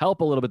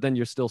help a little bit. Then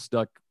you're still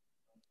stuck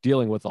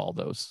dealing with all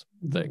those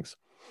things.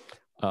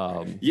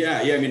 Yeah.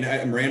 I mean,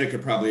 Miranda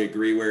could probably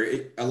agree,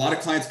 where a lot of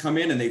clients come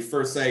in and they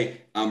first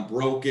say, I'm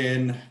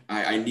broken.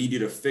 I need you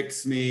to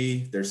fix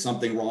me. There's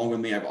something wrong with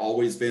me. I've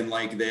always been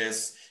like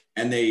this.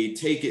 And they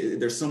take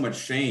it, there's so much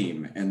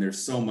shame and there's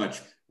so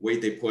much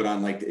weight they put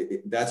on,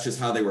 like, that's just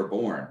how they were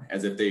born,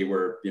 as if they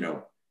were,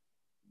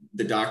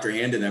 the doctor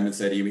handed them and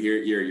said,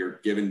 you're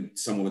given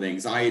someone with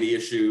anxiety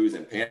issues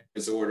and panic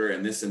disorder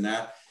and this and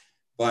that.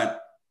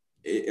 But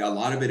a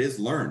lot of it is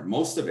learned.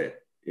 Most of it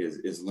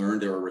is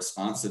learned or a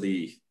response to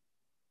the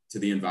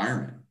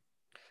environment.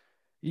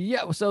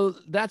 Yeah. So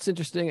that's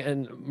interesting.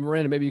 And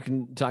Miranda, maybe you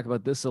can talk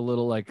about this a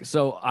little. Like,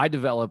 so I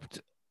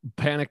developed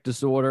panic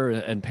disorder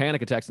and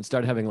panic attacks and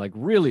started having like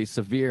really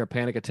severe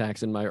panic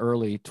attacks in my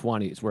early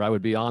 20s, where I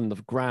would be on the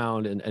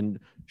ground and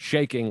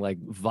shaking like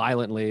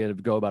violently.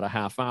 It'd go about a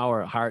half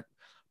hour, heart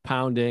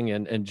pounding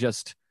and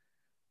just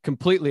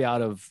completely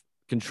out of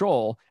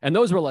control. And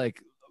those were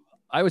like,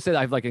 I would say that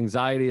I have like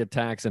anxiety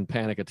attacks and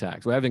panic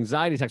attacks. I have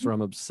anxiety attacks where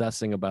I'm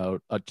obsessing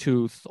about a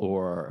tooth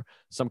or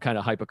some kind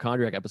of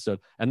hypochondriac episode.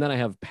 And then I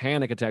have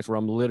panic attacks where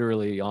I'm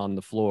literally on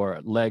the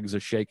floor, legs are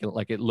shaking,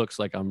 like it looks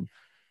like I'm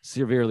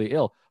severely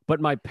ill.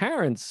 But my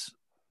parents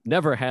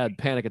never had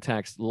panic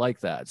attacks like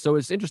that. So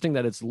it's interesting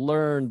that it's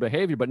learned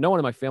behavior, but no one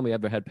in my family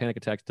ever had panic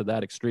attacks to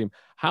that extreme.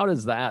 How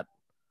does that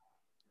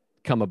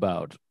come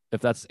about,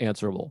 if that's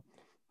answerable?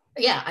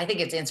 Yeah, I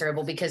think it's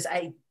answerable, because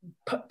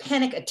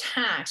panic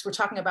attacks, we're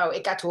talking about,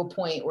 it got to a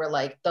point where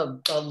like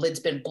the lid's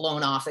been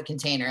blown off the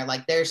container,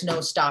 like there's no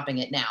stopping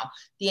it now.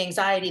 The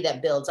anxiety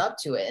that builds up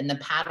to it and the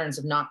patterns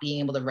of not being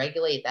able to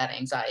regulate that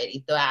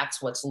anxiety,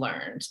 that's what's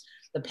learned.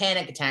 The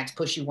panic attacks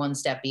push you one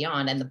step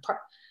beyond. And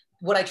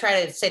what I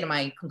try to say to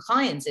my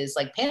clients is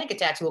like, panic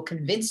attacks will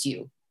convince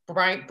you,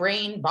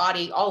 brain,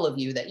 body, all of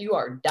you, that you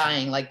are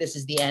dying. Like, this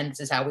is the end. This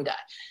is how we die.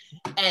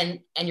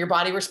 And your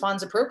body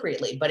responds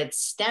appropriately, but it's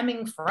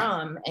stemming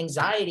from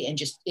anxiety and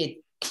just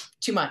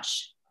too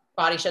much.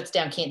 Body shuts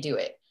down, can't do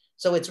it.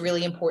 So it's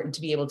really important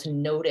to be able to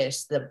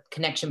notice the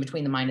connection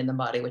between the mind and the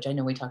body, which I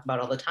know we talk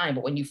about all the time,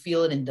 but when you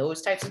feel it in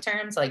those types of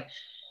terms, like,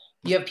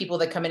 you have people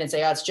that come in and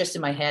say, oh, it's just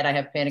in my head. I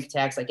have panic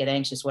attacks. I get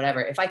anxious,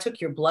 whatever. If I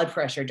took your blood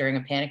pressure during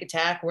a panic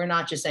attack, we're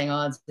not just saying,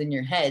 oh, it's in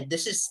your head.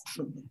 This is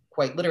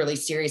quite literally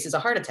serious as a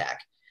heart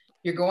attack.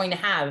 You're going to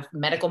have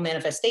medical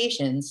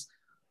manifestations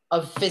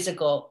of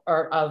physical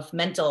or of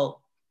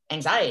mental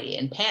anxiety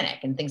and panic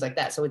and things like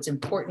that. So it's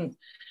important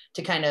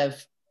to kind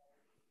of,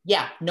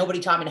 nobody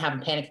taught me to have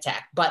a panic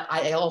attack, but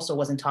I also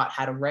wasn't taught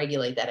how to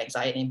regulate that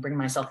anxiety and bring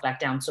myself back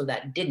down so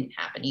that didn't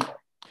happen either.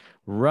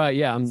 Right.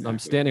 Yeah. I'm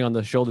standing on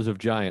the shoulders of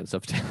giants.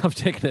 I've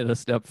taken it a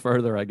step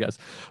further, I guess.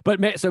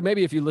 But so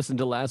maybe if you listened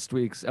to last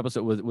week's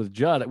episode with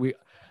Judd,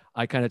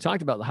 I kind of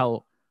talked about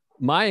how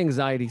my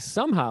anxiety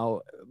somehow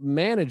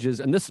manages,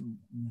 and this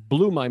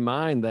blew my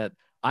mind, that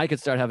I could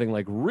start having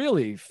like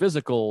really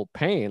physical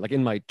pain, like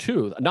in my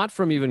tooth, not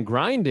from even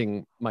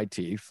grinding my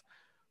teeth,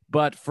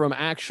 but from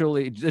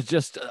actually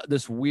just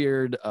this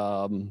weird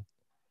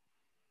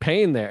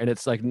pain there. And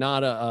it's like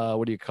not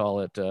what do you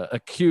call it?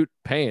 Acute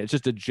pain. It's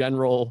just a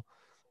general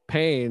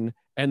pain.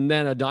 And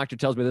then a doctor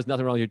tells me there's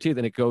nothing wrong with your teeth,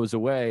 and it goes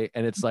away.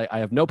 And it's like, I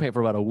have no pain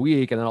for about a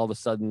week. And then all of a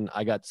sudden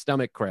I got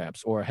stomach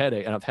cramps or a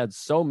headache. And I've had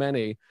so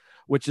many,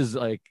 which is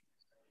like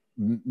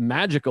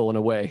magical in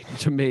a way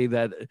to me,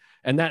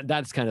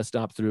 that's kind of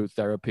stopped through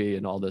therapy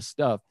and all this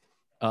stuff.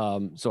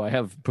 So I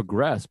have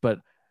progressed, but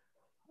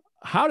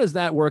how does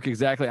that work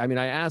exactly? I mean,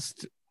 I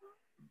asked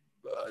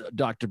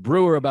Dr.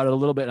 Brewer about it a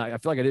little bit, and I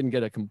feel like I didn't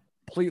get a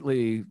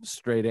completely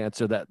straight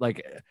answer. That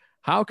like,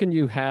 how can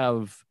you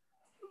have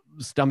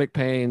stomach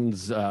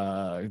pains,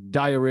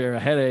 diarrhea,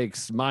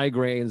 headaches,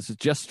 migraines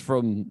just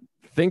from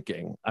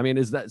thinking? I mean,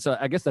 is that so?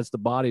 I guess that's the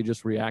body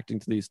just reacting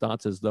to these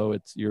thoughts as though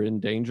you're in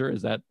danger.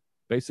 Is that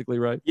basically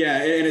right? Yeah,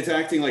 and it's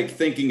acting like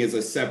thinking is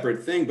a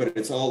separate thing, but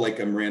it's all, like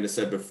Miranda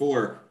said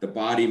before, the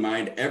body,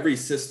 mind, every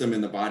system in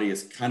the body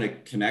is kind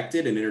of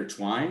connected and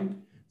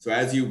intertwined. So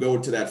as you go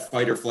to that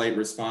fight or flight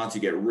response,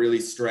 you get really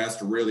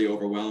stressed, really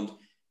overwhelmed.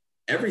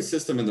 every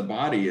system in the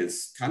body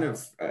is kind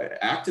of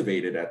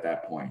activated at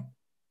that point.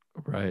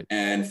 Right.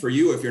 And for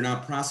you, if you're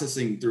not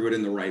processing through it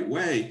in the right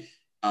way,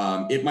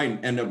 it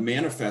might end up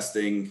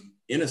manifesting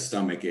in a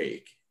stomach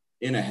ache,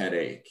 in a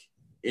headache,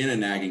 in a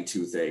nagging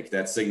toothache.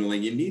 That's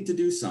signaling you need to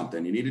do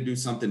something. You need to do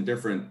something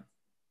different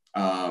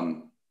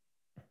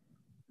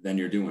than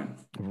you're doing.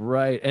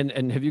 Right.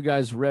 And have you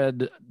guys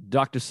read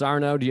Dr.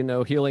 Sarno? Do you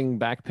know Healing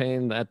Back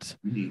Pain? That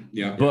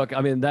book.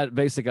 I mean, that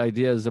basic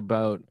idea is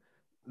about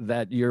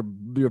that your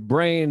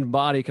brain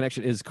body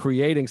connection is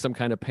creating some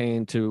kind of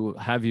pain to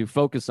have you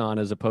focus on,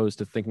 as opposed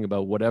to thinking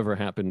about whatever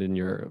happened in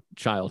your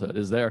childhood.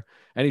 Is there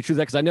any truth to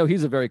that? Because I know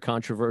he's a very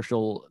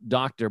controversial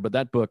doctor, but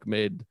that book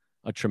made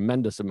a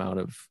tremendous amount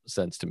of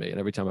sense to me. And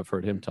every time I've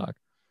heard him talk.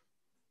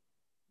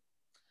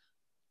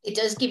 It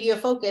does give you a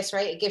focus,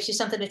 right? It gives you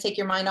something to take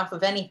your mind off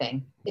of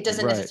anything. It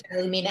doesn't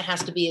necessarily mean it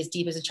has to be as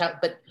deep as a child,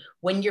 but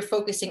when you're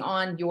focusing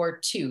on your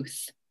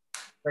tooth,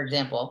 for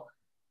example,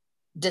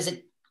 does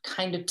it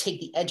kind of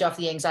take the edge off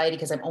the anxiety?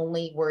 Because I'm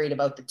only worried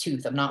about the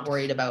tooth. I'm not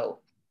worried about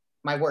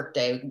my work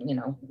day, you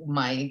know,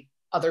 my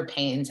other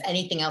pains,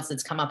 anything else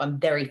that's come up. I'm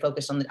very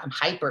focused on I'm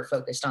hyper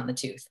focused on the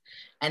tooth.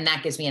 And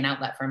that gives me an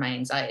outlet for my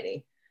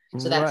anxiety.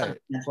 So that's something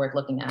that's worth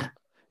looking at.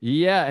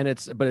 Yeah, and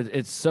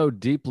it's so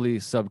deeply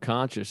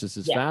subconscious. This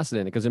is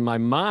fascinating because in my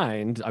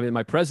mind, I mean,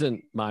 my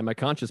present mind, my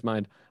conscious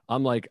mind,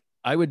 I'm like,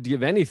 I would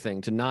give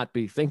anything to not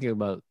be thinking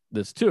about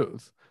this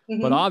tooth.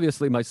 But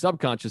obviously my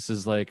subconscious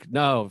is like,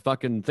 no,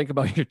 fucking think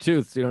about your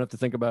tooth. So you don't have to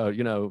think about,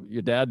 you know,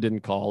 your dad didn't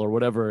call or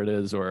whatever it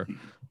is, or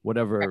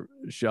whatever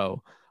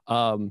show.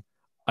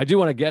 I do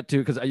want to get to,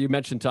 because you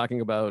mentioned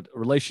talking about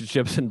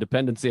relationships and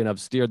dependency, and I've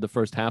steered the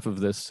first half of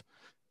this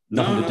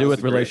nothing to do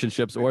with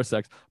relationships or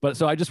sex. But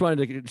so I just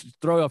wanted to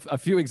throw a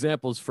few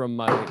examples from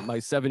my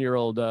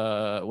 7-year-old,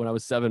 when I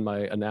was 7,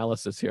 my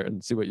analysis here,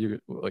 and see what you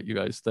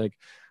guys think.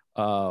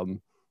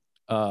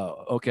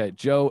 Okay,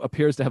 Joe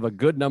appears to have a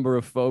good number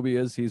of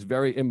phobias. He's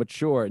very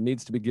immature and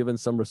needs to be given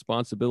some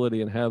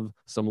responsibility and have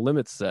some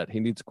limits set. He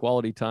needs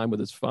quality time with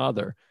his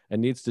father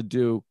and needs to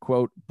do,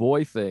 quote,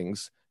 boy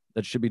things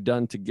that should be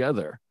done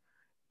together.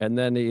 And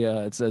then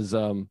it says,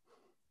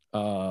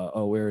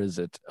 where is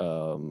it?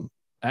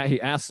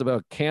 He asks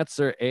about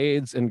cancer,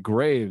 AIDS, and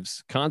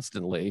graves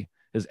constantly.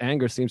 His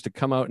anger seems to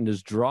come out in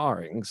his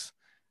drawings,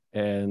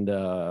 and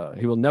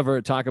he will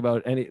never talk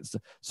about any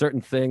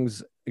certain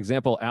things.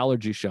 Example,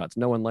 allergy shots.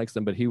 No one likes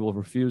them, but he will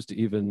refuse to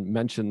even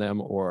mention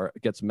them or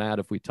gets mad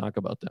if we talk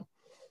about them.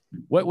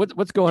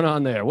 What's going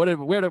on there?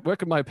 Where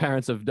could my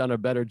parents have done a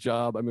better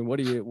job? I mean, what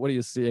are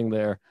you seeing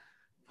there?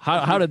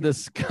 How did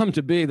this come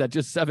to be that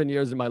just 7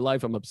 years in my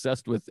life I'm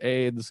obsessed with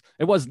AIDS?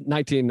 It was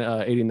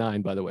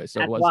 1989, by the way. So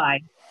that's it was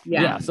why.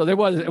 Yeah. So it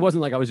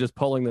wasn't like I was just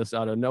pulling this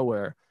out of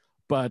nowhere,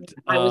 but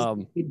I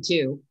was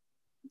too.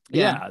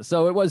 Yeah.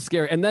 So it was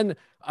scary. And then,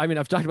 I mean,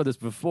 I've talked about this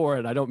before,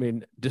 and I don't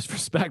mean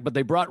disrespect, but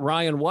they brought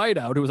Ryan White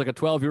out, who was like a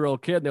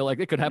 12-year-old kid. And they're like,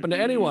 it could happen to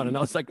anyone. And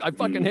I was like, I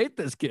fucking hate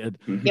this kid.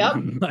 Yep.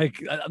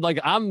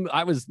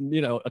 I was,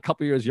 you know, a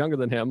couple years younger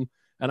than him,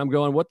 and I'm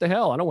going, what the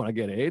hell? I don't want to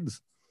get AIDS.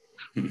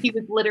 He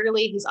was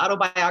literally, his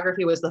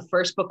autobiography was the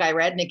first book I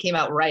read, and it came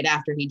out right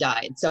after he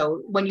died.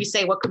 So when you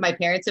say, what could my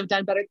parents have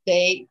done better?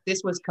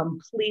 This was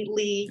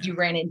completely, you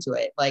ran into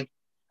it. Like,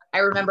 I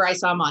remember I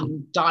saw him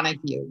on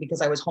Donahue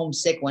because I was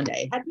homesick one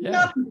day. It had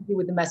nothing to do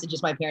with the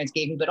messages my parents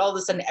gave me, but all of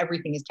a sudden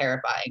everything is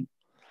terrifying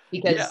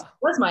because I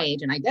was my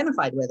age and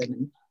identified with him.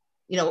 And,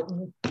 you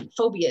know,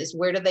 phobias,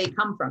 where do they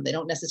come from? They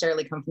don't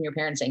necessarily come from your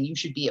parents saying you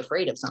should be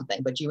afraid of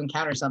something, but you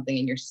encounter something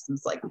and your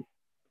system's like,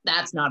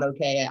 that's not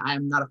okay.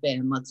 I'm not a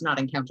fan. Let's not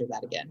encounter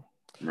that again.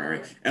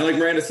 Right. And like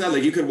Miranda said,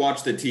 like you could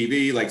watch the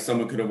TV, like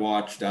someone could have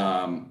watched,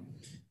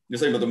 you're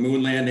saying about the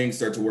moon landing,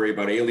 start to worry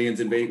about aliens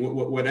and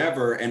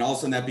whatever. And all of a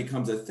sudden that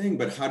becomes a thing.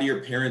 But how do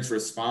your parents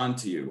respond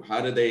to you?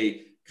 How do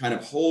they kind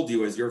of hold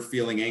you as you're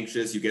feeling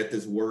anxious? You get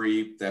this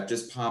worry that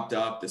just popped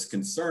up, this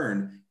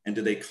concern. And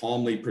do they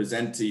calmly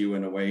present to you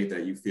in a way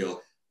that you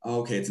feel, oh,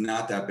 okay, it's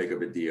not that big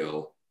of a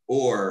deal?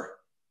 Or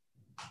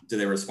do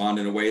they respond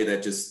in a way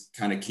that just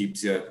kind of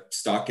keeps you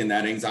stuck in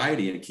that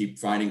anxiety and keep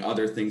finding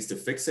other things to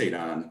fixate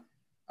on?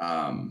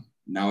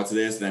 Now it's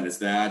this, then it's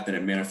that, then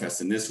it manifests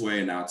in this way,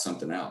 and now it's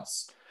something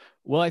else.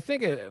 Well, I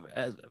think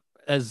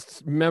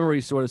as memory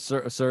sort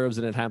of serves,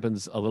 and it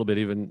happens a little bit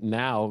even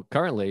now,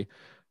 currently,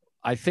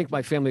 I think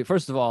my family,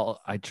 first of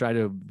all, I try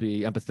to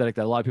be empathetic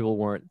that a lot of people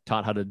weren't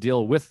taught how to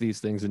deal with these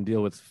things and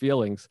deal with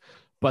feelings.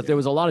 But there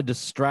was a lot of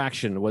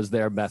distraction was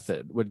their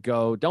method. Would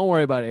go, don't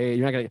worry about AIDS.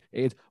 You're not going to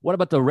get AIDS. What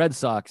about the Red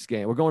Sox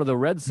game? We're going to the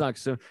Red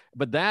Sox soon.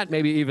 But that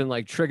maybe even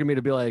like triggered me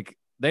to be like,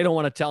 they don't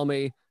want to tell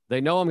me.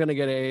 They know I'm going to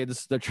get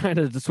AIDS. They're trying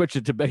to switch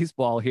it to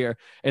baseball here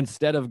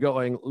instead of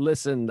going,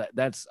 listen,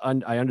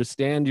 I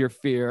understand your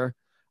fear.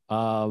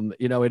 You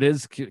know,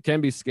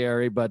 can be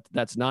scary, but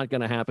that's not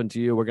going to happen to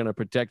you. We're going to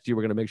protect you.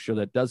 We're going to make sure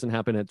that doesn't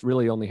happen. It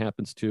really only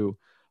happens to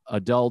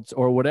adults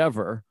or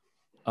whatever.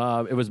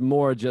 It was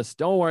more just,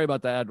 don't worry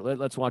about that.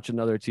 Let's watch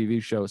another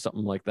TV show,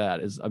 something like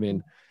that. Does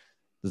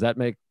that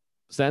make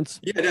sense?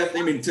 Yeah,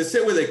 definitely. I mean, to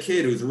sit with a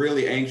kid who's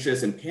really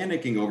anxious and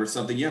panicking over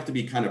something, you have to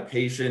be kind of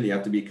patient. You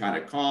have to be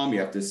kind of calm. You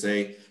have to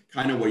say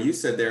kind of what you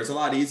said there. It's a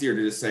lot easier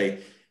to just say,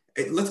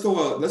 hey, let's go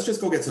out. Let's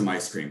just go get some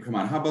ice cream. Come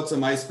on. How about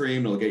some ice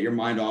cream? It'll get your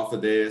mind off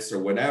of this or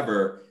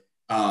whatever.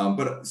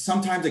 But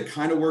sometimes it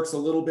kind of works a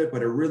little bit,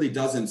 but it really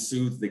doesn't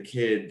soothe the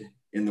kid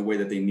in the way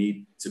that they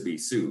need to be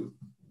soothed.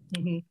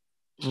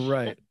 Mm-hmm.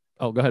 Right.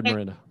 Oh, go ahead,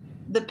 Miranda.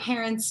 The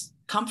parents'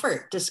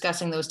 comfort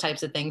discussing those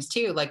types of things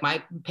too. Like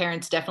my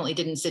parents definitely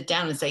didn't sit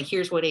down and say,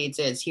 here's what AIDS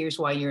is. Here's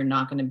why you're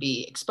not going to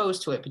be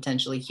exposed to it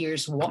potentially.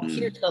 Here's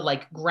the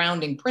like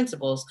grounding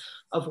principles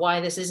of why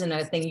this isn't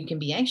a thing you can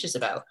be anxious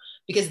about,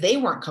 because they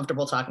weren't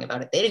comfortable talking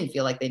about it. They didn't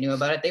feel like they knew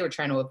about it. They were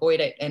trying to avoid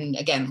it. And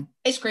again,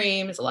 ice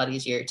cream is a lot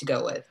easier to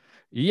go with.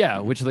 Yeah,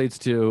 which leads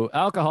to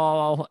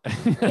alcohol.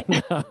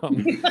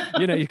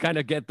 You know, you kind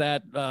of get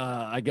that,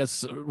 I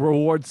guess,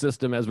 reward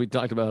system, as we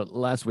talked about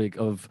last week,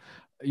 of,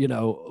 you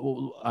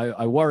know,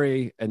 I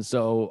worry, and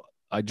so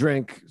I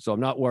drink, so I'm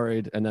not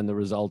worried, and then the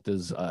result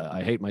is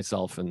I hate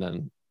myself, and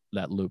then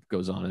that loop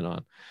goes on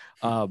and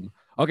on.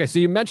 Okay, so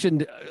you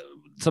mentioned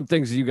some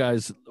things you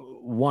guys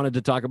wanted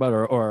to talk about,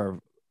 or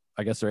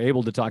I guess are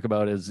able to talk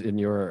about, is in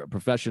your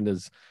profession,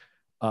 is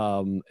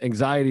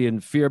anxiety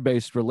and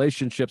fear-based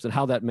relationships and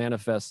how that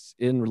manifests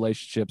in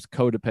relationships,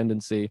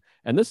 codependency.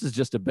 And this is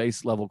just a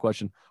base level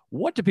question.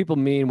 What do people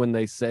mean when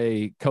they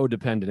say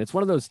codependent? It's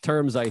one of those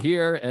terms I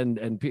hear,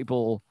 and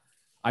people,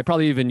 I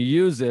probably even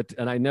use it,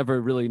 and I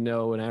never really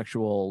know an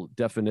actual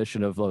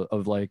definition of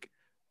like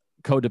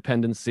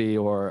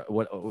codependency or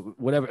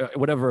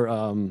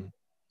whatever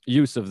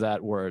use of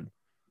that word.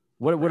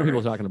 What are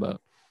people talking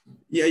about?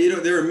 Yeah, you know,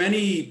 there are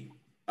many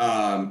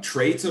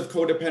traits of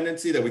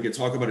codependency that we could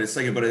talk about in a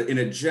second, but in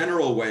a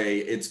general way,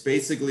 it's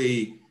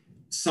basically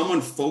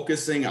someone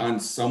focusing on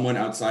someone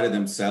outside of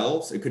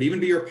themselves. It could even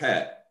be your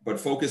pet, but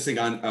focusing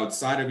on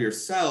outside of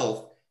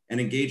yourself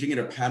and engaging in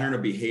a pattern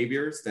of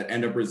behaviors that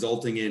end up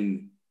resulting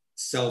in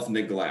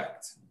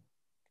self-neglect.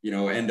 You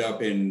know,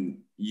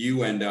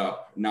 you end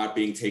up not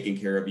being taken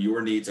care of.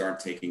 Your needs aren't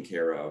taken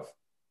care of.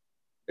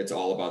 It's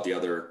all about the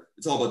other.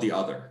 It's all about the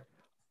other.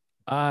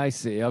 I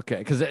see. Okay.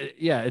 Because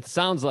it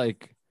sounds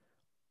like,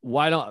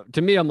 why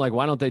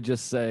don't they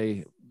just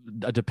say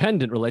a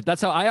dependent relate?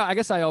 That's how I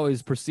guess I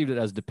always perceived it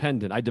as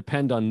dependent. I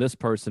depend on this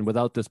person.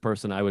 Without this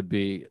person, I would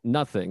be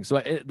nothing.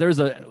 So there's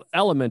an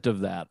element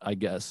of that, I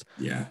guess.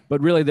 Yeah. But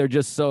really, they're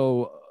just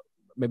so,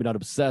 maybe not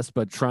obsessed,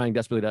 but trying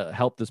desperately to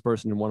help this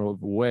person in one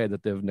way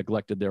that they've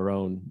neglected their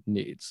own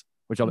needs,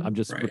 which I'm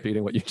just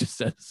repeating what you just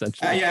said,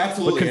 essentially. Yeah,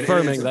 absolutely. But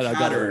confirming that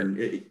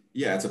pattern.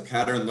 It's a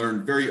pattern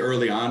learned very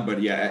early on,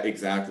 but yeah,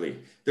 exactly.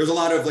 There's a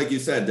lot of, like you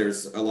said,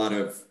 there's a lot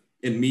of,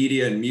 in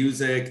media and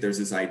music, there's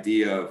this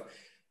idea of,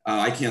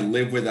 I can't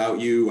live without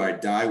you. I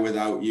die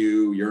without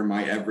you. You're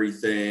my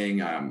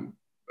everything. I'm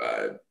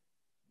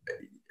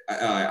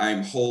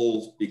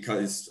whole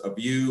because of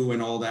you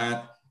and all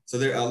that. So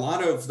there are a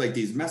lot of like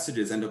these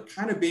messages end up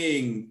kind of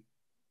being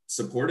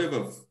supportive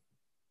of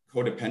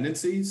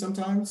codependency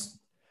sometimes.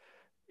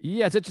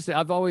 Yeah, it's interesting.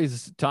 I've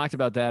always talked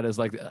about that as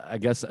like, I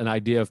guess, an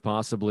idea of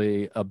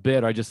possibly a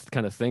bit, or I just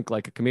kind of think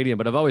like a comedian,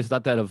 but I've always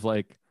thought that of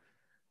like,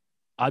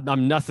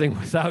 I'm nothing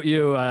without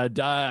you.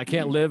 I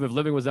can't live if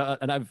living was out.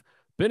 And I've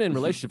been in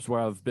relationships where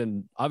I've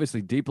been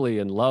obviously deeply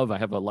in love. I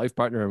have a life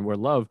partner and we're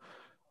in love,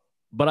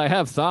 but I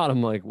have thought,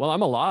 I'm like, well,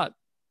 I'm a lot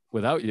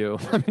without you.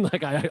 I mean,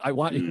 like, I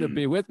want you to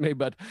be with me,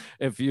 but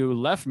if you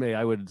left me,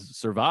 I would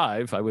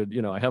survive. I would,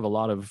 I have a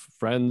lot of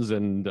friends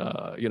and,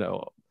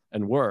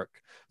 and work.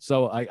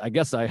 So I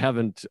guess I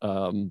haven't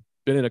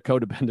been in a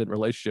codependent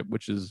relationship,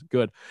 which is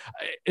good.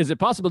 Is it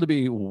possible to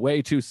be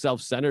way too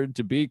self-centered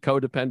to be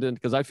codependent?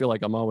 Because I feel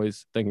like I'm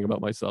always thinking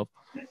about myself,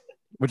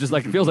 which is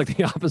like, it feels like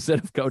the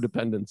opposite of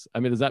codependence. I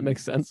mean, does that make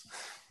sense?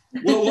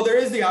 Well, there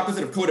is the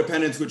opposite of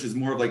codependence, which is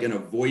more of like an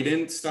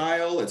avoidant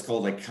style. It's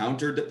called like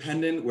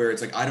counter-dependent, where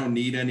it's like, I don't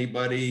need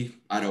anybody.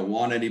 I don't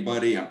want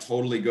anybody. I'm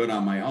totally good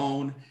on my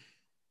own.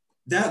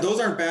 Those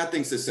aren't bad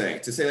things to say.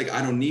 To say like,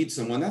 I don't need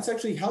someone, that's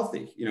actually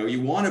healthy.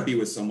 You want to be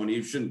with someone.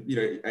 You shouldn't,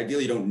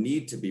 ideally you don't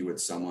need to be with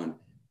someone.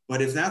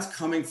 But if that's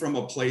coming from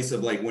a place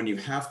of like, when you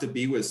have to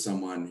be with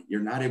someone,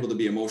 you're not able to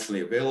be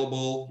emotionally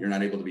available. You're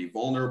not able to be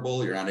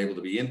vulnerable. You're not able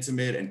to be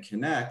intimate and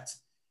connect.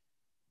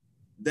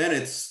 Then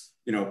it's,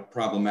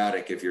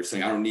 problematic if you're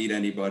saying, I don't need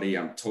anybody.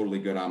 I'm totally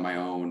good on my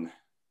own.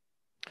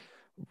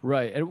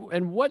 Right.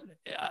 And what,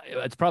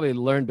 it's probably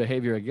learned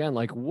behavior again,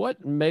 like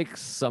what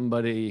makes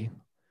somebody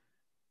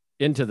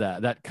into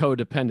that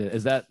codependent?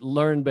 Is that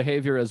learned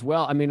behavior as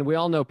well? I mean, we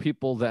all know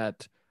people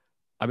that,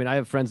 I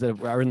have friends that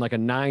are in like a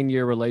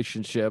 9-year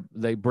relationship,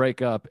 they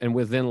break up, and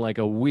within like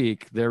a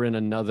week, they're in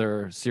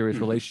another serious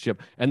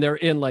relationship, and they're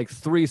in like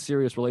 3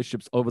 serious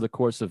relationships over the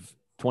course of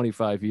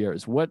 25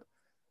 years. What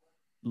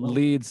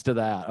leads to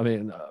that? I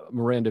mean,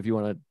 Miranda, if you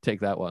want to take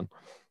that one.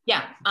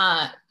 Yeah.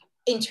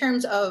 In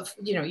terms of,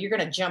 you're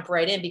going to jump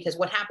right in, because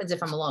what happens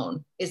if I'm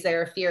alone? Is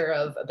there a fear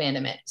of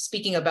abandonment?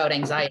 Speaking about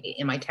anxiety,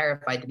 am I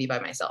terrified to be by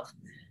myself?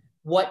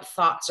 What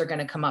thoughts are going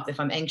to come up if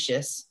I'm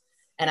anxious?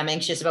 and I'm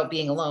anxious about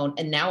being alone,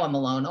 and now I'm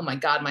alone, oh my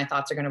God, my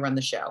thoughts are going to run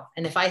the show.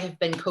 And if I have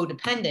been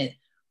codependent,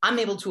 I'm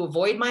able to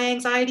avoid my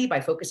anxiety by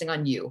focusing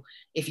on you.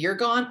 If you're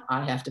gone,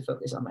 I have to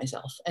focus on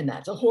myself. And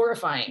that's a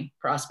horrifying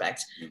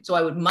prospect. So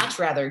I would much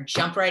rather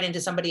jump right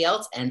into somebody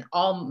else, and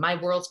all my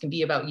worlds can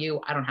be about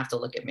you. I don't have to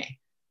look at me.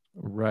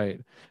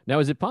 Right. Now,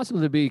 is it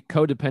possible to be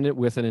codependent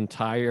with an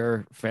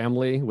entire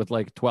family with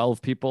like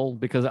 12 people?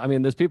 Because I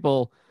mean, there's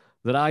people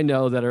that I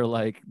know that are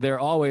like, they're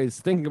always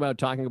thinking about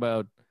talking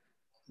about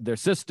their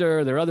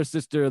sister, their other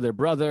sister, their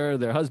brother,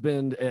 their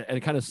husband,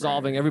 and kind of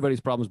solving everybody's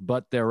problems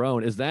but their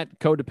own. Is that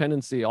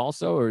codependency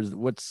also, or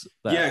what's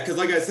that? Yeah, because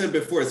like I said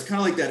before, it's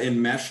kind of like that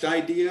enmeshed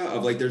idea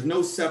of like there's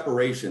no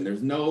separation,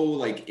 there's no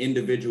like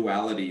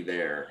individuality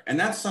there. And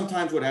that's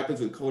sometimes what happens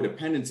with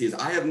codependency is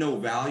I have no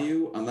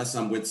value unless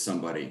I'm with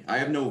somebody. I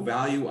have no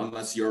value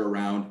unless you're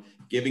around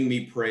giving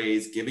me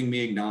praise, giving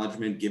me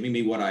acknowledgement, giving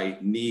me what I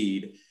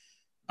need.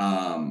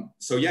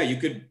 So yeah, you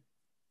could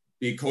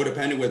be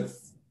codependent with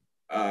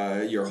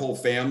your whole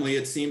family,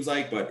 it seems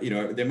like, but you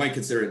know, they might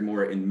consider it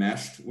more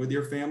enmeshed with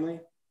your family.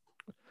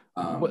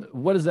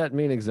 What does that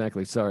mean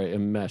exactly? Sorry,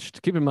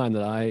 enmeshed. Keep in mind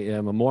that I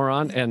am a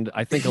moron, and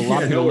I think a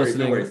lot of people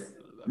listening.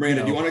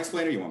 Miranda, do you want to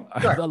explain, or you want?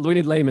 Sure. We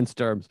need layman's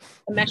terms.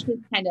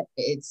 Enmeshment kind of,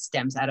 it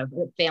stems out of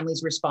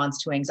family's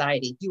response to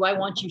anxiety. Do I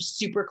want you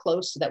super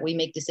close so that we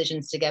make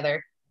decisions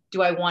together?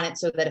 Do I want it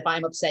so that if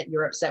I'm upset,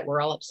 you're upset,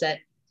 we're all upset?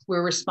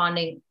 We're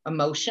responding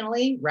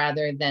emotionally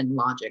rather than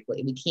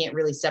logically. We can't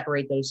really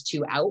separate those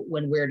two out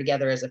when we're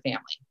together as a family,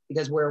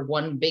 because we're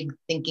one big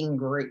thinking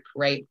group,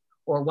 right?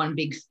 Or one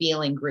big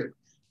feeling group.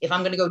 If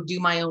I'm going to go do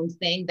my own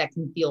thing, that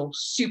can feel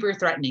super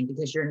threatening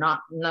because you're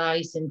not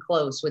nice and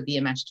close with the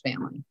enmeshed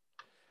family.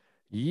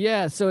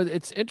 Yeah, so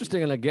it's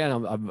interesting. And again,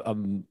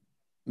 I'm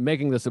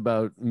making this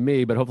about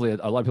me, but hopefully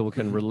a lot of people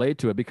can relate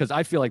to it, because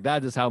I feel like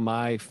that is how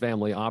my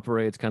family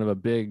operates, kind of a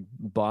big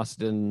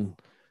Boston,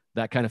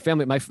 that kind of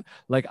family.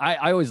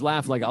 I always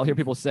laugh. Like I'll hear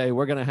people say,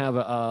 we're going to have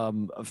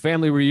a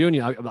family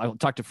reunion. I'll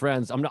talk to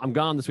friends. I'm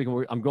gone this week.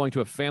 I'm going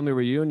to a family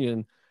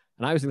reunion.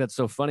 And I always think that's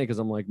so funny, because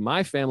I'm like,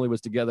 my family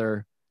was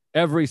together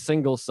every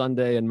single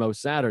Sunday and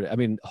most Saturday. I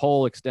mean,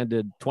 whole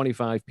extended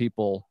 25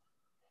 people,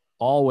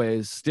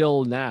 always,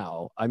 still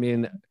now. I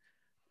mean,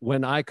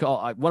 when I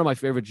call, one of my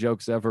favorite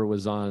jokes ever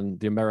was on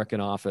The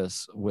American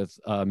Office with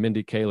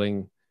Mindy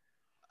Kaling.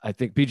 I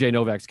think BJ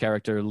Novak's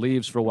character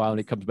leaves for a while and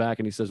he comes back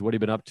and he says, what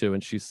have you been up to?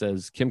 And she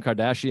says, Kim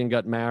Kardashian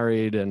got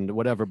married and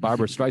whatever,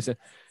 Barbara Streisand.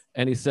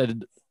 And he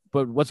said,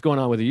 but what's going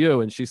on with you?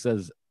 And she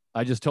says,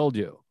 I just told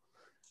you.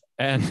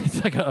 And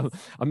it's like an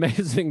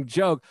amazing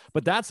joke,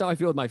 but that's how I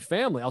feel with my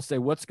family. I'll say,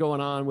 what's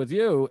going on with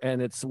you?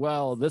 And it's,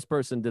 well, this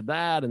person did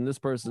that and this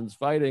person's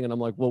fighting. And I'm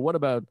like, well, what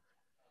about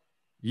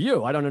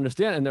you? I don't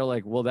understand. And they're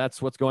like, well, that's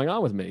what's going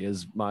on with me,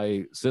 is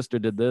my sister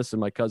did this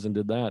and my cousin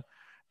did that.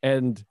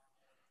 And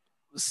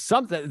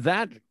something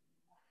that,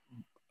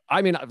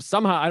 I mean,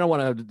 somehow I don't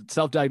want to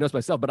self-diagnose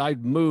myself, but I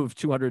moved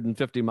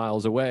 250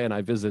 miles away and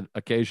I visit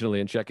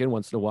occasionally and check in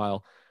once in a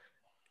while.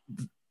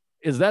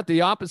 Is that the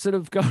opposite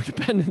of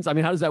codependence? I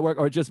mean, how does that work?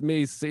 Or just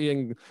me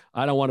seeing,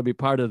 I don't want to be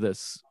part of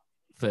this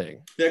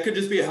thing? That could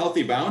just be a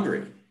healthy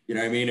boundary. You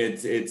know what I mean?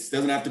 It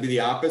doesn't have to be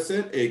the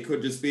opposite. It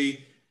could just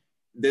be,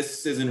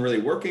 this isn't really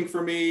working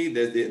for me.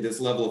 This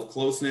level of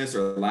closeness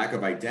or lack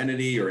of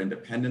identity or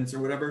independence or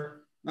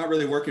whatever, not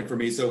really working for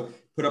me. So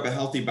put up a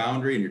healthy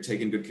boundary and you're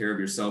taking good care of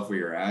yourself where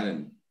you're at.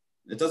 And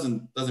it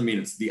doesn't mean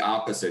it's the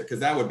opposite, because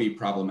that would be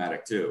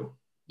problematic too.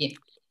 Yeah.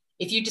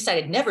 If you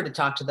decided never to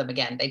talk to them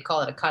again, they'd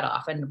call it a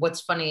cutoff. And what's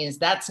funny is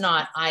that's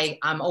not,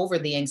 I'm over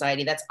the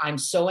anxiety. That's, I'm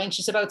so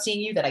anxious about seeing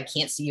you that I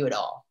can't see you at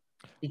all,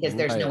 because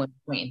there's no in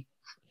between.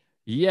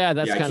 Yeah,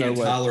 that's kind of I can't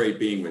tolerate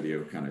being with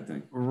you, kind of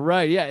thing.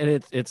 Right. Yeah.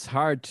 And it's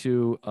hard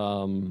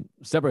to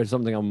separate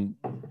something I'm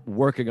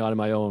working on in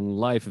my own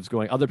life. It's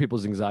going, other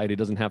people's anxiety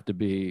doesn't have to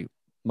be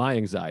my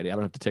anxiety. I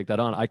don't have to take that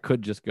on. I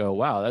could just go,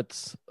 wow,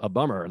 that's a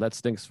bummer. That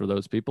stinks for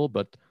those people,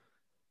 but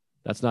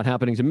that's not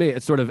happening to me.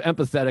 It's sort of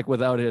empathetic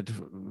without it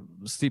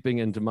seeping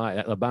into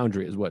my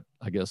boundary, is what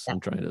I guess I'm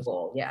trying to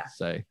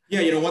say.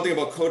 Yeah. You know, one thing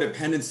about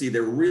codependency,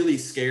 they're really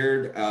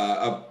scared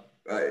of,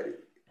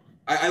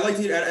 I like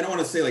to, I don't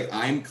want to say like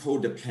I'm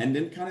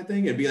codependent kind of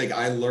thing. It'd be like,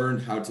 I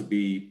learned how to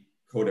be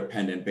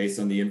codependent based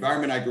on the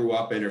environment I grew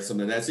up in or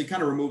something like that. So you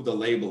kind of remove the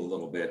label a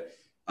little bit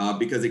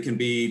because it can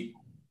be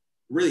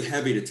really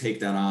heavy to take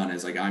that on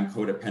as like, I'm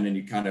codependent.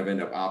 You kind of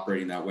end up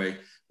operating that way.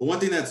 But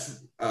one thing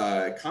that's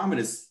common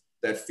is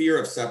that fear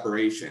of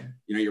separation.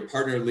 You know, your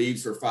partner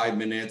leaves for 5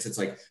 minutes. It's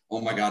like,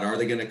 oh my God, are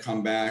they going to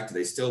come back? Do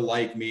they still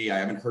like me? I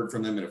haven't heard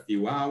from them in a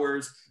few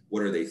hours.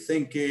 What are they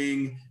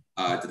thinking?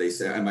 Do they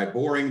say, am I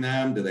boring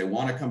them? Do they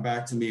want to come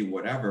back to me?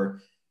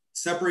 Whatever.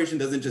 Separation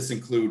doesn't just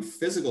include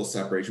physical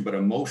separation, but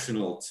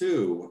emotional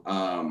too.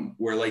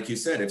 Where, like you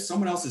said, if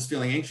someone else is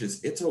feeling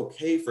anxious, it's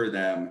okay for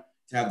them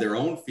to have their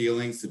own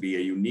feelings, to be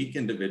a unique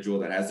individual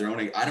that has their own.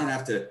 I don't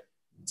have to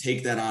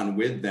take that on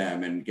with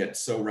them and get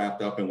so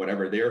wrapped up in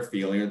whatever they're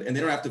feeling, and they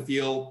don't have to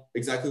feel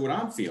exactly what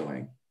I'm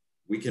feeling.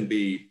 We can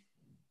be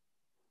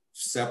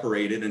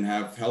separated and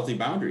have healthy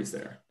boundaries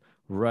there.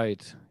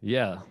 Right.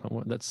 Yeah.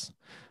 That's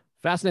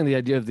fascinating. The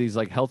idea of these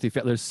like healthy,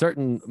 there's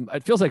certain,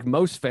 it feels like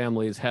most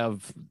families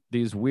have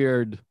these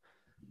weird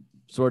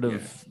sort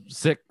of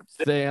sick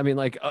thing. I mean,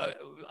 like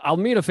I'll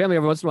meet a family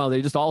every once in a while.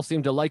 They just all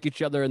seem to like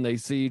each other and they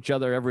see each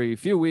other every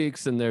few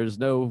weeks and there's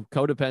no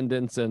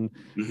codependence. And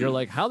you're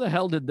like, how the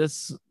hell did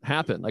this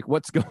happen? Like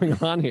what's going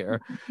on here?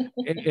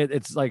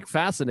 It's like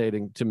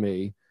fascinating to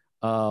me.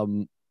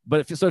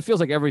 But so it feels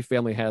like every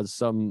family has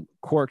some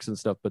quirks and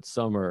stuff, but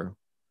some are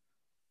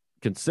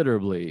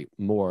considerably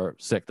more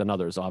sick than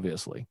others,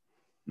 obviously.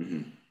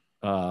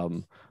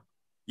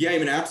 Yeah, I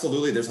mean,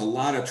 absolutely. There's a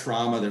lot of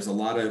trauma. There's a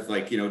lot of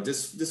like,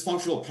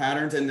 dysfunctional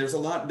patterns, and there's a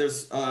lot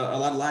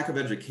of lack of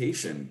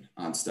education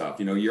on stuff.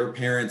 Your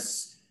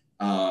parents,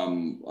 a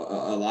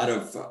lot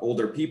of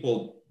older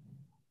people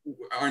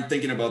aren't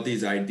thinking about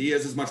these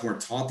ideas as much. We're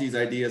taught these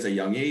ideas at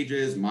young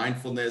ages: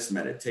 mindfulness,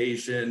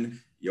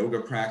 meditation,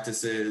 yoga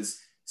practices,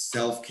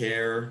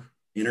 self-care,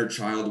 inner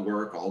child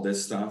work, all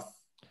this stuff.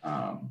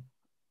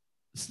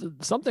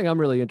 Something I'm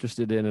really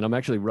interested in, and I'm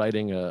actually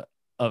writing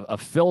a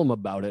film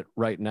about it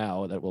right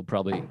now that will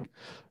probably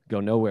go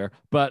nowhere.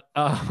 But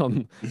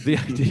the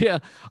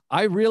idea,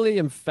 I really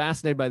am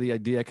fascinated by the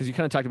idea, because you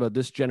kind of talked about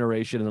this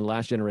generation and the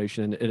last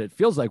generation, and it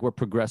feels like we're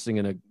progressing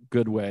in a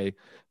good way,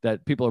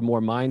 that people are more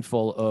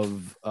mindful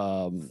of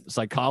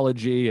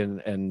psychology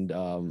and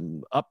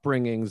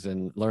upbringings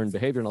and learned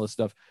behavior and all this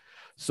stuff.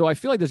 So I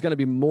feel like there's going to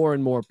be more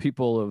and more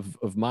people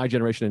of my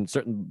generation, and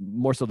certain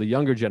more so the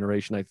younger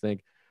generation, I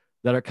think,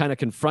 that are kind of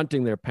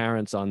confronting their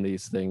parents on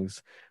these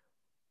things.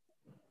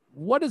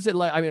 What is it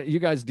like? I mean, you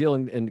guys deal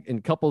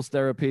in couples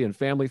therapy and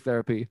family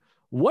therapy.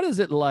 What is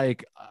it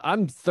like?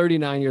 I'm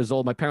 39 years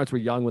old. My parents were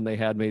young when they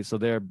had me, so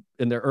they're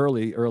in their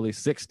early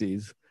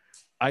 60s.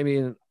 I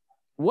mean,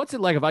 what's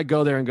it like if I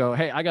go there and go,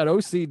 hey, I got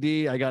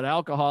OCD, I got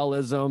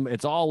alcoholism,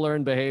 it's all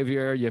learned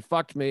behavior, you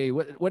fucked me.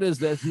 What is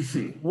this?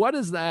 What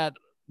is that?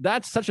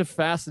 That's such a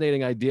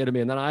fascinating idea to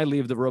me. And then I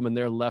leave the room and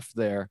they're left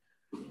there.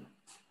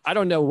 I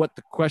don't know what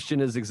the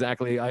question is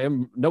exactly.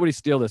 Nobody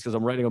steal this because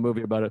I'm writing a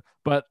movie about it.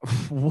 But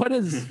what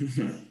is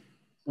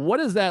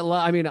that?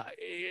 I mean,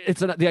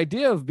 it's the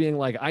idea of being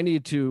like, I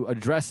need to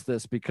address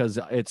this because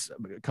it's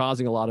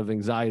causing a lot of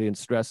anxiety and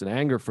stress and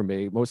anger for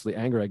me, mostly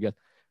anger, I guess.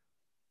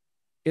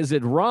 Is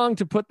it wrong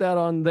to put that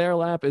on their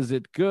lap? Is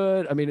it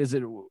good? I mean,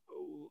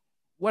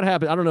 what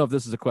happened? I don't know if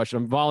this is a question.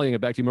 I'm volleying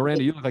it back to you.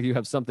 Miranda, you look like you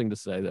have something to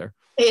say there.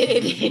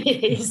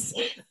 It is.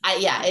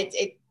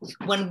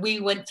 When we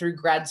went through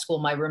grad school,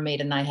 my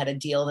roommate and I had a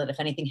deal that if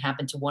anything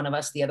happened to one of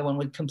us, the other one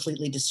would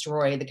completely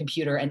destroy the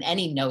computer and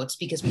any notes,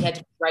 because we had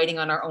to be writing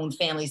on our own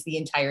families the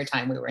entire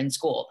time we were in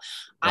school.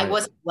 Right. I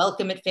wasn't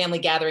welcome at family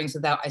gatherings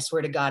without, I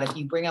swear to God, if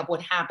you bring up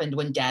what happened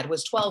when dad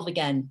was 12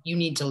 again, you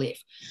need to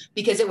leave,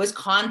 because it was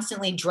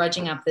constantly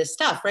drudging up this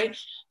stuff, right?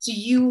 So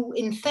you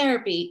in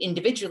therapy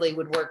individually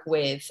would work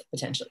with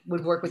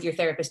your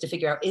therapist to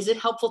figure out, is it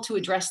helpful to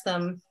address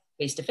them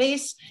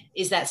face-to-face?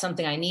 Is that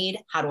something I need?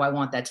 How do I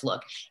want that to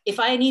look?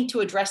 If I need to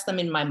address them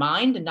in my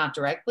mind and not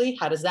directly,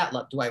 how does that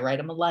look? Do I write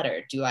them a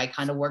letter? Do I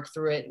kind of work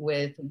through it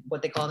with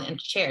what they call an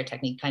empty chair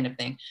technique kind of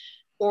thing?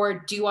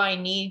 Or do I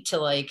need to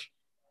like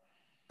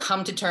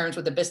come to terms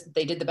with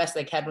they did the best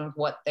they can with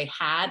what they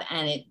had,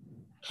 and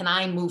can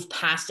I move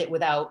past it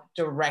without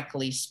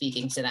directly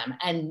speaking to them?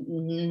 And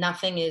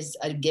nothing is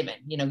a given.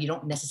 You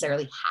don't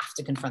necessarily have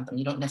to confront them.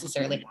 You don't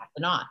necessarily have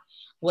to not.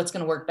 What's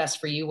going to work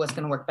best for you? What's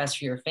going to work best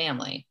for your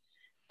family?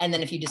 And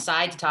then if you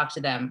decide to talk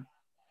to them,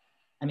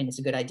 I mean, it's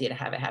a good idea to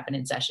have it happen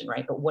in session,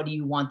 right? But what do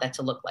you want that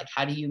to look like?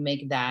 How do you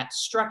make that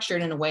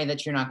structured in a way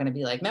that you're not going to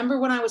be like, remember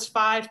when I was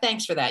 5?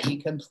 Thanks for that. You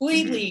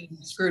completely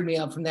screwed me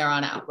up from there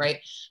on out, right?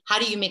 How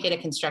do you make it a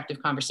constructive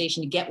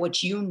conversation to get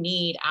what you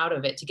need out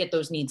of it, to get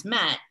those needs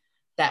met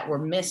that were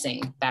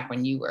missing back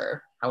when you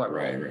were however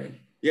old? Right.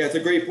 Yeah, it's a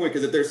great point,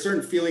 because if there's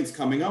certain feelings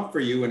coming up for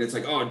you and it's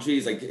like, oh,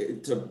 geez,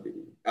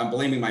 I'm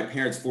blaming my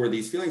parents for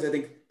these feelings, I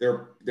think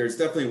there's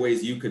definitely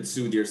ways you could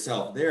soothe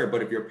yourself there.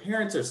 But if your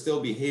parents are still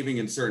behaving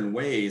in certain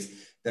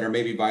ways that are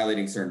maybe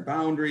violating certain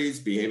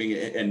boundaries,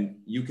 and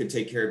you could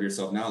take care of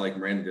yourself now, like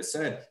Miranda just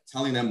said,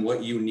 telling them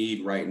what you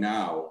need right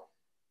now.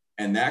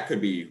 And that could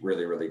be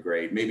really, really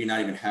great. Maybe not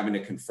even having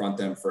to confront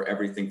them for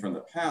everything from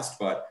the past,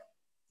 but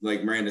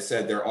like Miranda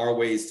said, there are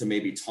ways to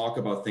maybe talk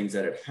about things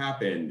that have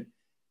happened.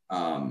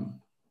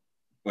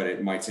 But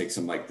it might take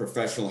some like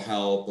professional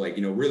help, like,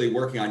 really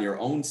working on your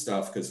own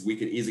stuff, because we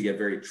could easily get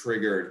very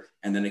triggered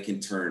and then it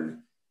can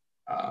turn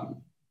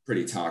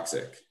pretty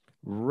toxic.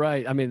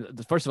 Right. I mean,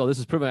 first of all, this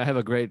is proving I have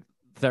a great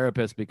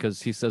therapist,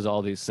 because he says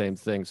all these same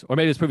things. Or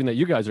maybe it's proving that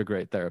you guys are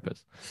great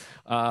therapists,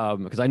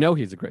 because I know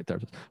he's a great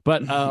therapist.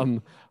 But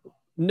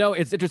no,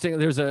 it's interesting.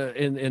 There's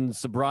in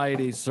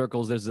sobriety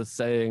circles, there's a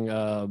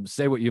saying,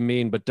 say what you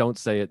mean, but don't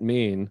say it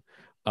mean.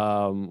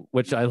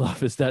 Which I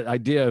love, is that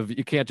idea of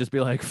you can't just be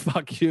like,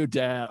 fuck you,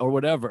 dad, or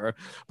whatever,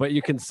 but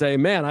you can say,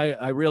 man,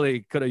 I really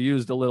could have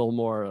used a little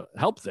more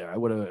help there. I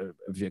would have,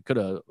 if you could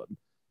have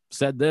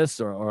said this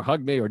or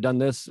hugged me or done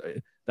this,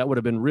 that would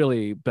have been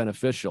really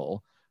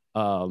beneficial.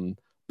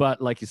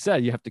 But like you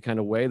said, you have to kind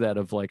of weigh that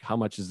of like, how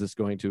much is this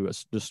going to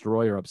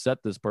destroy or upset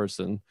this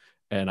person?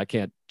 And I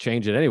can't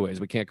change it anyways.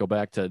 We can't go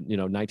back to,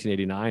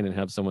 1989 and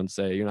have someone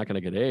say, you're not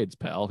going to get AIDS,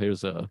 pal.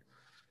 Here's a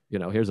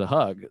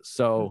hug.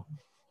 So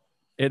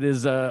it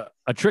is a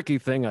tricky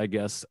thing, I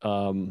guess.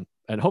 And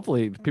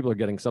hopefully people are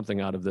getting something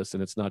out of this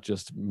and it's not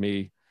just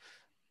me.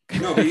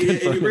 No, but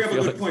you bring up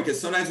a good point, because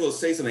sometimes we'll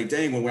say something,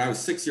 dang, when I was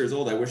 6 years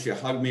old, I wish you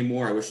hugged me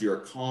more. I wish you were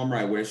calmer.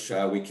 I wish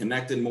we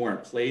connected more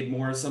and played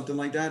more or something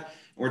like that.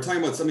 And we're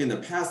talking about something in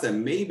the past that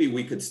maybe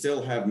we could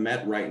still have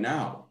met right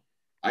now.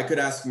 I could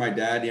ask my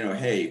dad,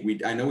 hey,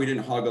 I know we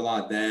didn't hug a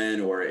lot then,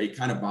 or it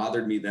kind of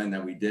bothered me then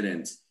that we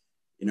didn't.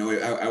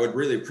 I would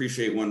really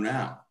appreciate one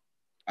now.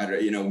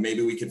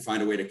 Maybe we could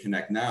find a way to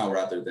connect now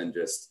rather than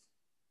just,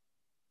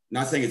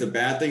 not saying it's a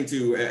bad thing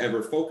to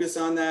ever focus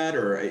on that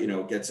or,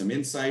 get some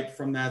insight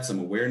from that, some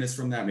awareness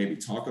from that, maybe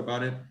talk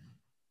about it.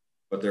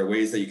 But there are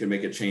ways that you can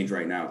make a change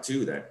right now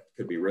too that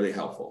could be really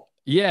helpful.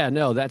 Yeah,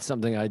 no, that's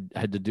something I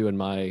had to do in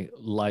my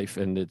life,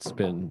 and it's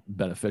been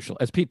beneficial.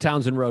 As Pete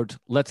Townsend wrote,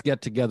 let's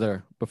get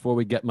together before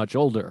we get much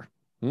older.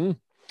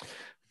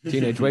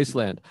 Teenage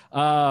Wasteland.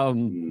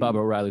 Bob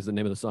O'Reilly's the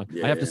name of the song.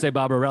 I have to say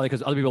Bob O'Reilly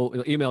because other people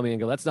will email me and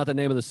go, that's not the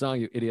name of the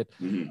song, you idiot.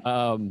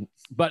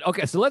 But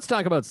okay, so let's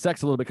talk about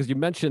sex a little bit, because you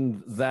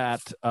mentioned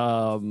that,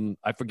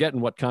 I forget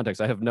in what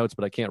context. I have notes,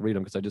 but I can't read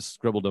them because I just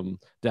scribbled them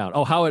down.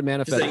 Oh, how it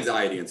manifests. Just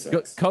anxiety and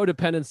sex.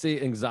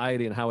 Codependency,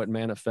 anxiety, and how it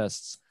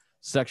manifests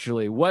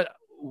sexually. What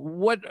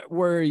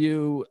were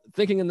you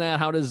thinking in that?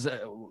 How does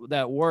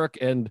that work?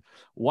 And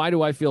why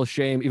do I feel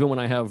shame even when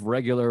I have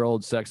regular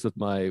old sex with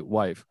my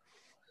wife?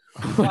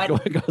 Why do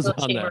you feel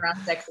shame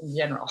around sex in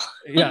general?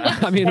 Yeah,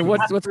 I mean,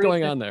 what's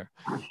going on there?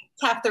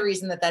 Half the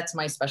reason that that's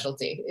my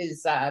specialty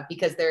is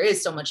because there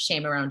is so much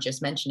shame around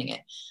just mentioning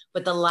it.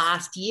 But the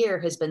last year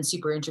has been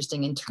super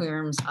interesting in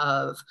terms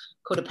of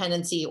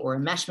codependency or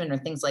enmeshment or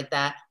things like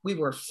that. We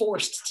were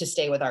forced to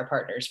stay with our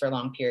partners for a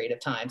long period of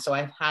time. So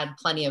I've had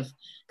plenty of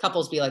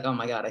couples be like, oh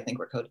my God, I think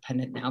we're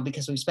codependent now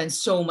because we spend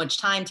so much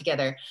time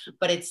together,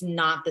 but it's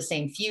not the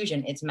same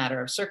fusion. It's a matter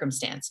of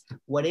circumstance.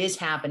 What is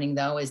happening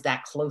though, is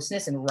that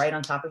closeness and right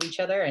on top of each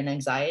other and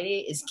anxiety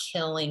is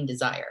killing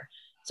desire.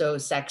 So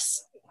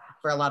sex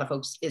for a lot of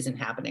folks isn't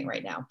happening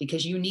right now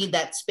because you need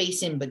that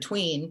space in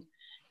between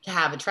to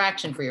have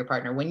attraction for your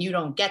partner. When you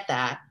don't get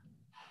that,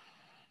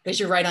 because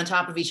you're right on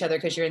top of each other,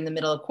 because you're in the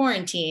middle of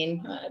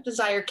quarantine,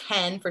 desire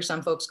can, for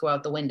some folks, go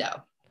out the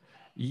window.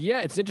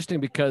 Yeah, it's interesting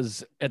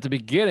because at the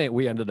beginning,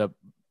 we ended up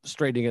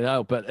straightening it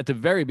out. But at the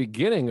very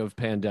beginning of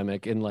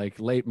pandemic in like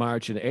late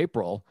March and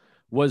April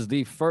was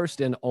the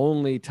first and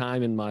only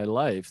time in my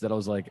life that I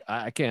was like,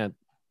 I can't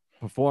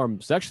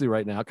perform sexually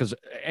right now. Because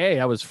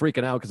I was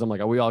freaking out because I'm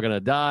like, are we all going to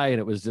die? And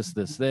it was just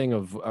this thing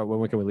of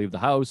when can we leave the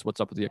house? What's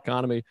up with the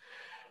economy?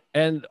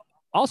 And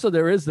also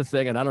there is the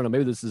thing, and I don't know,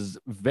 maybe this is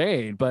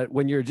vague, but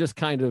when you're just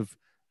kind of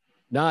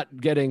not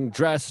getting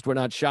dressed, we're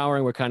not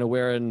showering, we're kind of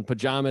wearing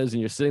pajamas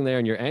and you're sitting there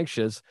and you're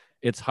anxious,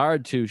 it's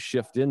hard to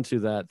shift into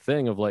that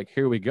thing of like,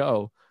 here we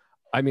go.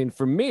 I mean,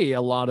 for me,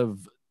 a lot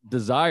of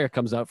desire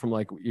comes out from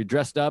like, you're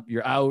dressed up,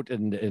 you're out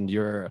and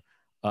you're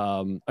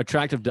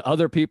attractive to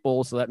other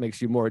people. So that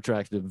makes you more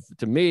attractive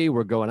to me.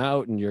 We're going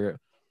out and you're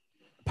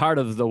part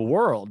of the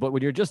world. But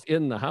when you're just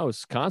in the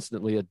house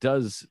constantly, it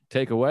does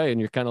take away.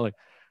 And you're kind of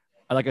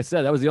like I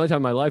said, that was the only time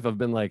in my life I've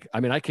been like,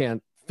 I mean, I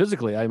can't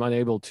physically, I'm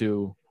unable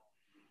to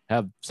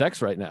have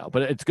sex right now,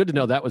 but it's good to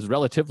know that was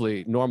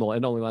relatively normal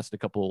and only lasted a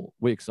couple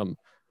weeks. I'm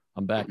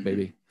back,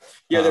 baby.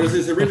 Yeah, there was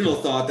this original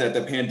thought that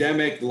the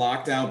pandemic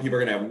lockdown, people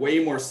are going to have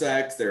way more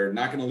sex. They're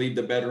not going to leave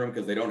the bedroom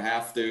because they don't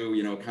have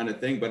to, kind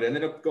of thing. But it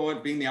ended up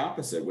being the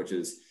opposite, which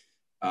is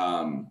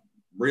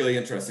really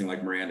interesting,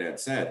 like Miranda had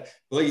said.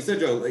 But like you said,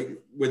 Joe, like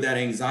with that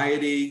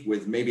anxiety,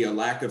 with maybe a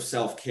lack of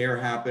self-care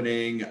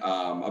happening,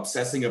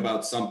 obsessing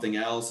about something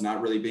else,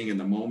 not really being in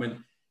the moment.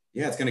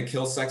 Yeah, it's going to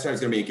kill sex drive.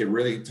 It's going to make it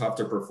really tough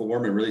to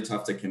perform and really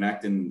tough to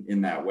connect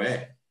in that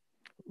way.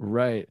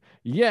 Right.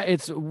 Yeah,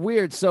 it's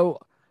weird. So,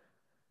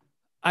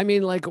 I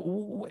mean, like,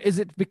 is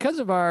it because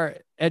of our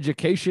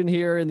education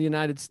here in the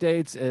United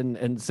States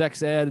and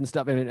sex ed and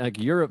stuff? I mean, like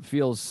Europe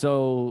feels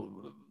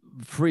so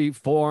free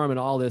form and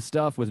all this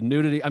stuff with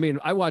nudity. I mean,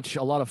 I watch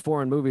a lot of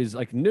foreign movies.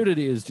 Like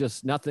nudity is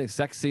just nothing.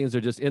 Sex scenes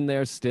are just in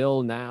there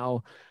still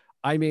now.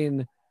 I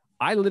mean,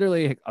 I've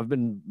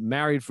been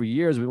married for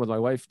years. I've been with my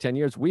wife 10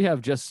 years. We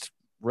have just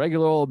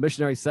regular old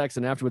missionary sex.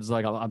 And afterwards,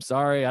 like, I'm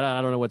sorry.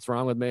 I don't know what's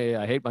wrong with me.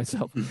 I hate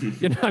myself.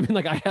 I mean,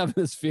 like I have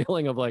this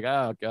feeling of like,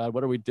 oh God,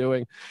 what are we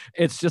doing?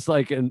 It's just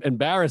like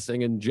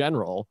embarrassing in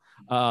general.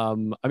 I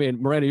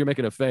mean, Miranda, you're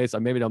making a face.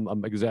 Maybe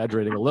I'm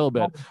exaggerating a little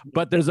bit,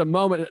 but there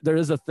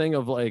is a thing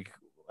of like,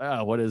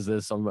 oh, what is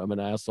this? I'm an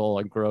asshole.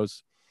 I'm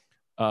gross.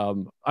 I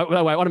want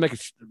to make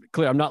it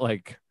clear. I'm not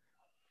like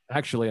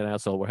actually an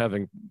asshole. We're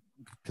having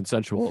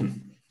consensual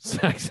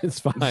sex, it's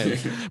fine.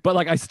 But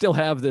like I still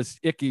have this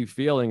icky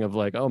feeling of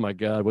like, oh my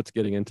God, what's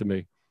getting into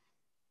me?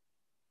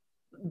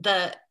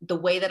 the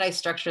way that I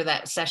structure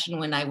that session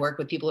when I work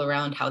with people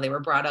around how they were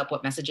brought up,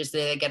 what messages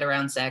did they get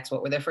around sex,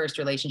 what were their first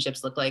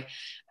relationships look like,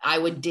 I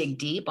would dig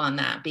deep on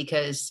that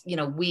because, you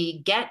know, we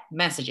get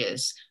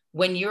messages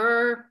when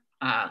you're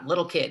a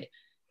little kid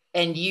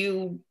and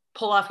you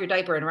pull off your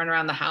diaper and run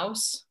around the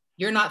house.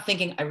 You're not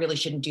thinking, I really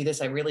shouldn't do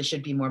this. I really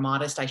should be more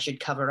modest. I should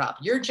cover up.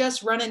 You're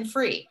just running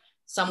free.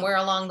 Somewhere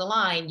along the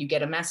line, you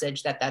get a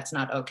message that that's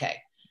not okay.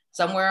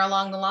 Somewhere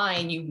along the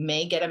line, you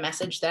may get a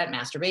message that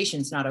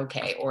masturbation is not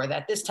okay, or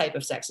that this type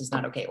of sex is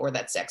not okay, or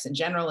that sex in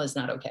general is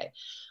not okay.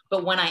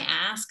 But when I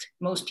ask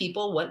most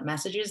people what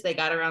messages they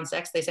got around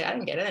sex, they say, I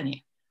didn't get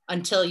any,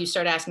 until you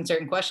start asking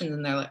certain questions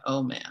and they're like,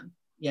 oh man,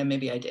 yeah,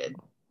 maybe I did.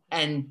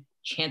 And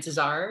chances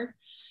are,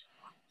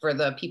 for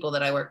the people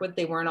that I work with,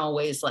 they weren't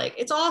always like,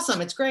 it's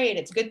awesome, it's great,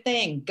 it's a good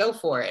thing, go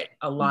for it.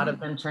 A lot of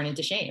them turn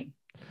into shame.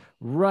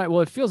 Right.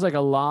 Well, it feels like a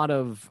lot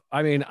of,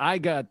 I mean, I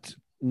got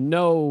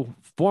no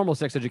formal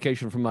sex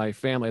education from my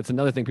family. It's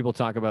another thing people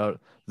talk about,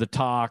 the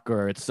talk,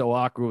 or it's so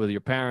awkward with your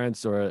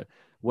parents or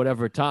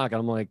whatever talk.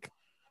 I'm like,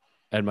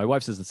 and my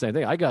wife says the same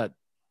thing. I got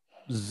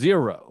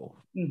zero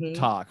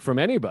talk from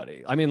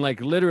anybody. I mean, like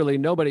literally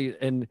nobody.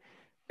 And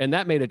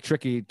that made it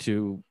tricky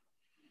to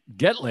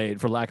get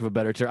laid, for lack of a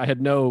better term. I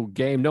had no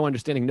game, no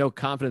understanding, no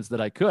confidence that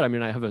I could. I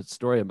mean, I have a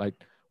story of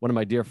one of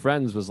my dear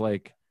friends was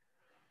like,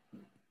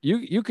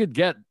 you could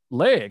get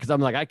laid, because I'm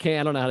like, I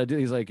don't know how to do it.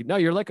 He's like, no,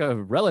 you're like a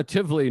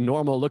relatively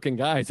normal looking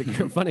guy. He's like,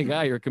 you're a funny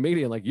guy, you're a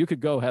comedian, like you could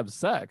go have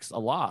sex a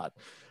lot.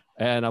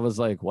 And I was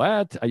like,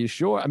 what? Are you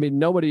sure? I mean,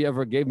 nobody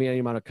ever gave me any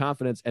amount of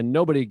confidence, and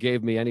nobody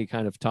gave me any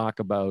kind of talk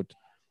about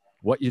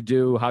what you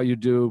do, how you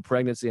do,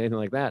 pregnancy, anything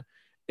like that.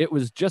 It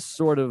was just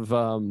sort of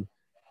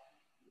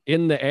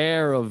in the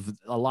air of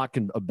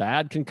a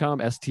bad can come.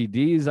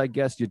 STDs, I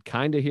guess you'd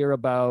kind of hear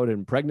about,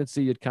 and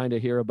pregnancy you'd kind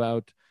of hear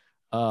about.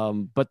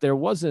 But there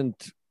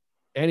wasn't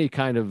any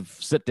kind of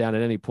sit down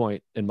at any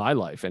point in my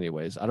life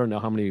anyways. I don't know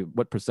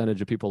what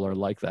percentage of people are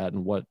like that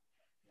and what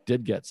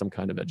did get some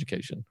kind of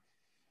education.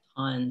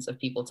 Tons of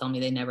people tell me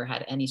they never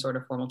had any sort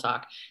of formal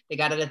talk. They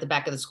got it at the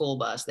back of the school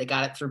bus. They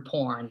got it through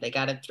porn. They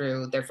got it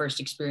through their first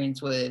experience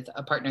with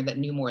a partner that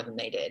knew more than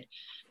they did.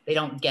 They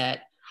don't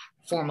get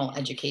formal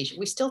education.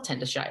 We still tend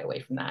to shy away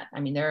from that. I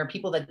mean, there are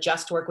people that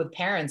just work with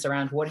parents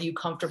around, what are you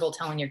comfortable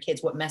telling your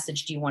kids? What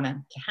message do you want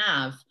to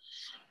have?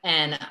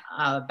 And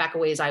back a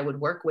ways, I would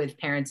work with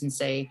parents and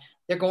say,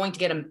 they're going to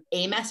get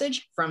a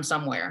message from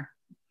somewhere.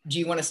 Do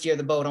you want to steer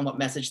the boat on what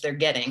message they're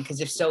getting? Because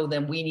if so,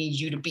 then we need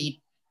you to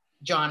beat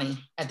Johnny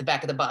at the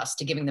back of the bus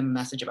to giving them a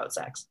message about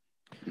sex.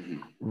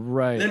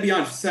 Right. And then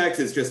beyond sex,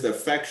 it's just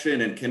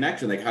affection and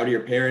connection. Like, how do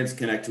your parents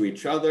connect to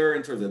each other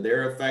in terms of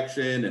their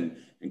affection and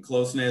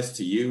closeness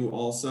to you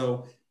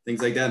also,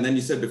 things like that. And then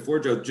you said before,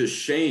 Joe, just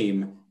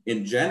shame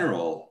in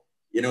general.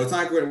 You know, it's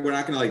not, we're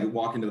not going to like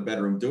walk into the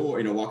bedroom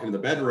door, walk into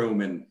the bedroom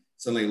and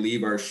suddenly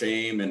leave our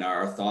shame and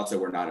our thoughts that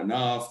we're not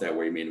enough, that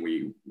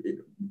we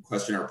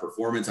question our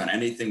performance on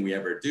anything we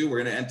ever do.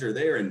 We're going to enter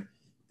there. And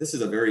this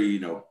is a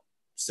very,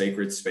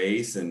 sacred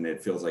space. And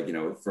it feels like,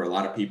 for a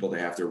lot of people, they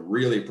have to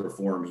really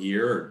perform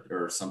here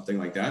or something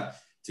like that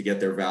to get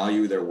their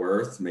value, their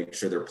worth, make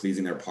sure they're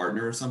pleasing their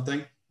partner or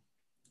something.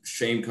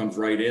 Shame comes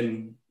right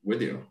in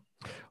with you.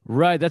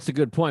 Right. That's a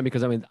good point,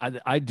 because I mean,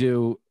 I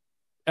do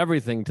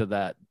everything to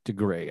that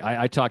degree.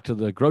 I talked to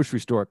the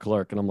grocery store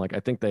clerk and I'm like, I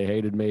think they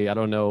hated me. I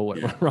don't know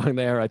what went wrong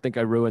there. I think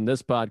I ruined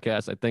this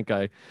podcast. I think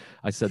I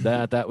said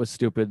that was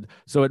stupid.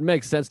 So it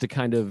makes sense to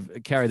kind of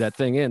carry that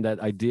thing in,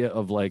 that idea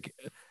of like,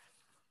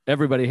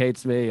 everybody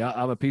hates me.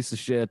 I'm a piece of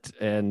shit.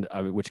 And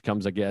which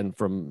comes again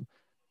from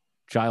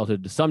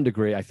childhood to some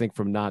degree, I think,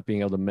 from not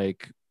being able to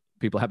make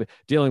people happy,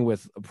 dealing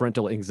with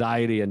parental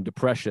anxiety and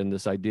depression,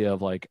 this idea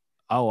of like,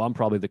 oh, I'm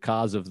probably the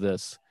cause of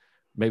this.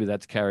 Maybe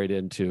that's carried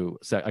into,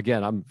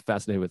 again, I'm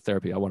fascinated with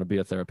therapy. I want to be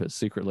a therapist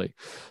secretly.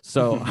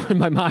 So in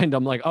my mind,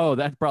 I'm like, oh,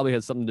 that probably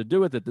has something to do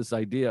with it. This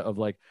idea of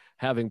like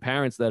having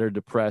parents that are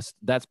depressed,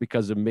 that's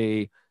because of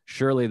me.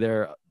 Surely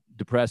they're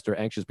depressed or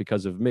anxious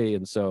because of me.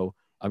 And so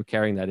I'm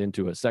carrying that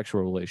into a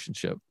sexual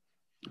relationship,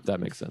 if that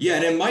makes sense. Yeah,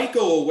 and it might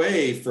go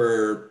away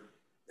for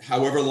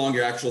however long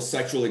your actual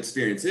sexual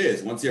experience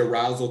is. Once the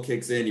arousal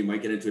kicks in, you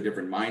might get into a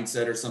different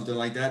mindset or something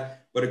like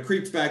that. But it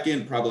creeps back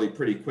in probably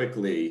pretty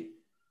quickly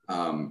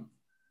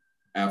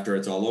after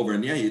it's all over.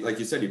 And yeah, like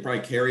you said, you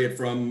probably carry it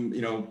from,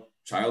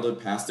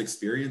 childhood past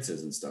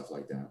experiences and stuff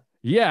like that.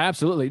 Yeah,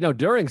 absolutely. No,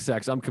 during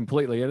sex, I'm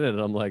completely in it. And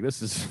I'm like,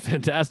 this is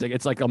fantastic.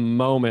 It's like a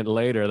moment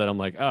later that I'm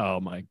like, oh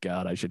my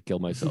God, I should kill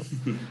myself.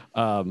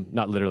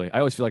 Not literally. I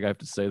always feel like I have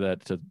to say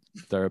that to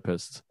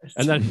therapists.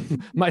 And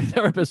then my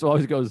therapist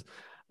always goes,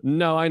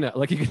 no, I know.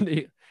 Like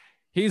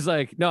he's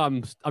like, no,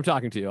 I'm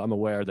talking to you. I'm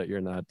aware that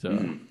you're not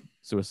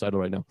suicidal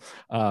right now.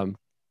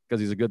 Because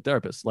he's a good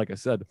therapist, like I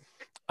said.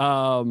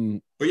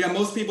 But yeah,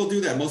 most people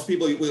do that. Most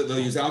people, they'll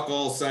use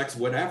alcohol, sex,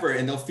 whatever,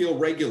 and they'll feel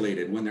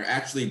regulated when they're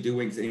actually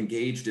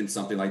engaged in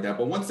something like that.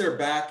 But once they're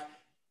back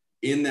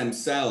in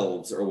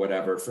themselves or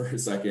whatever for a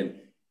second,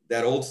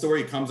 that old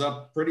story comes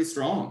up pretty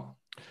strong.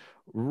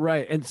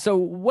 Right. And so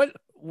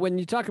when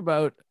you talk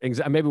about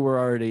anxiety, maybe we're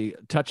already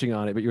touching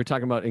on it, but you were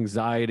talking about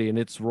anxiety and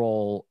its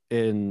role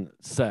in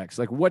sex.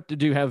 Like, what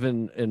did you have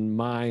in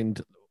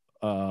mind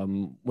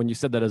when you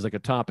said that as like a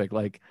topic?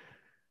 Like,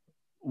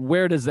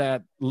 where does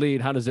that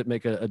lead? How does it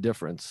make a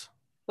difference?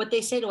 What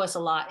they say to us a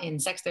lot in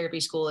sex therapy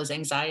school is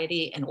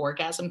anxiety and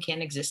orgasm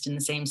can't exist in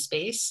the same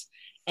space.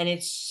 And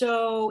it's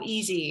so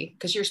easy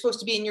because you're supposed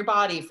to be in your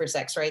body for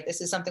sex, right?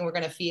 This is something we're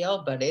going to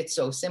feel, but it's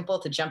so simple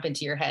to jump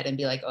into your head and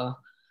be like, oh,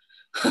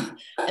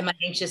 am I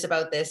anxious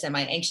about this? Am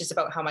I anxious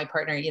about how my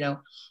partner,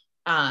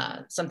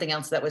 something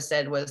else that was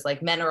said was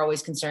like, men are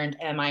always concerned.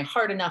 Am I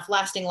hard enough,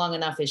 lasting long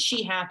enough? Is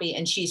she happy?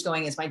 And she's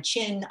going, is my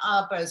chin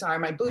up? Are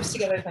my boobs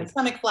together? Is my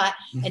stomach flat?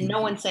 And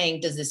no one's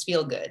saying, does this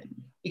feel good?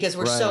 Because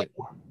we're so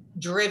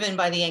driven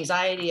by the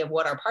anxiety of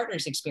what our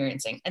partner's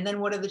experiencing. And then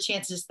what are the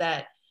chances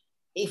that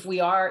if we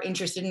are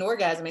interested in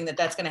orgasming,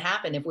 that's going to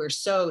happen if we're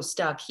so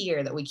stuck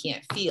here that we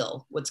can't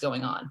feel what's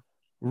going on?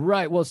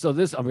 Right. Well, so I'm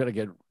going to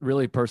get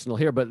really personal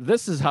here, but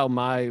this is how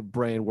my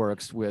brain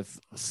works with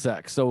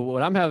sex. So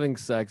when I'm having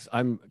sex,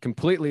 I'm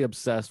completely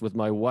obsessed with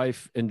my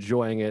wife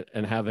enjoying it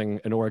and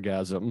having an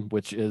orgasm,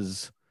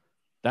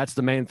 that's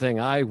the main thing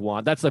I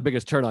want. That's the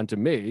biggest turn on to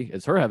me,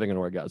 is her having an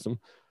orgasm.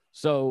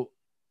 So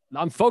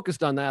I'm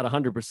focused on that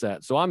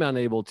 100%. So I'm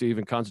unable to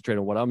even concentrate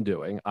on what I'm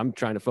doing. I'm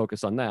trying to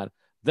focus on that.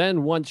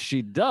 Then once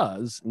she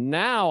does,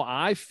 now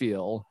I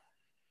feel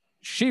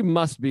she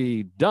must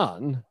be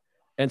done.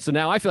 And so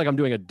now I feel like I'm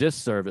doing a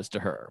disservice to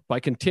her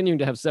by continuing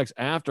to have sex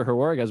after her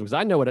orgasm, because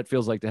I know what it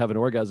feels like to have an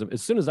orgasm.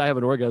 As soon as I have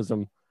an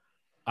orgasm,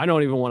 I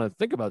don't even want to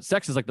think about it.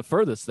 Sex is like the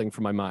furthest thing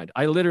from my mind.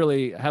 I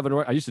literally have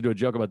I used to do a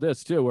joke about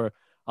this too, where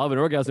I'll have an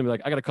orgasm and be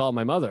like, I got to call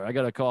my mother. I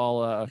got to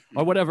call,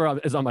 or whatever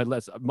is on my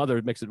list.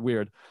 Mother makes it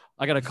weird.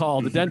 I got to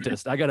call the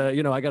dentist. I got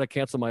to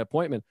cancel my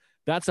appointment.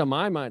 That's on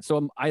my mind.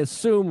 So I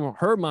assume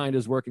her mind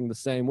is working the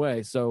same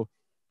way. So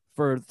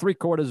for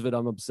 3/4 of it,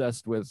 I'm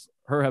obsessed with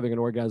her having an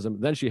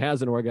orgasm. Then she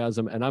has an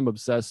orgasm, and I'm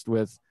obsessed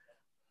with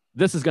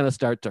this is going to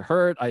start to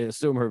hurt. I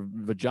assume her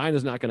vagina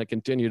is not going to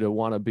continue to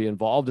want to be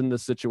involved in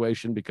this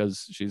situation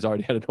because she's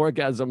already had an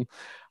orgasm.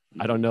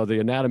 I don't know the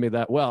anatomy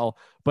that well,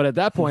 but at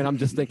that point, I'm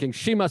just thinking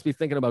she must be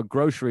thinking about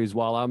groceries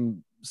while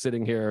I'm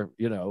sitting here,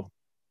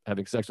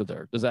 having sex with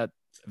her. Does that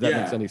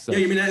makes any sense?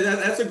 Yeah, I mean,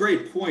 that's a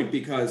great point,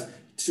 because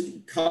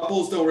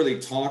couples don't really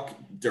talk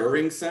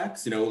during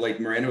sex. Like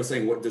Miranda was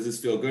saying, what does this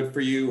feel good for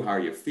you? How are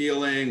you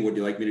feeling? Would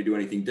you like me to do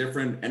anything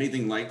different?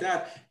 Anything like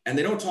that. And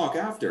they don't talk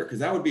after, because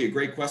that would be a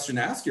great question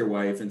to ask your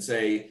wife and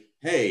say,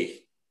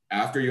 hey,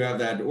 after you have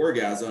that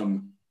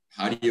orgasm,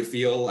 how do you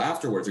feel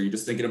afterwards? Are you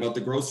just thinking about the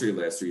grocery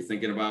list? Are you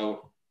thinking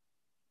about,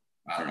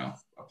 I don't know,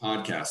 a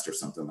podcast or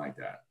something like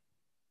that?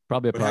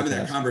 Probably a podcast. Having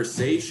that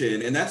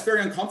conversation, and that's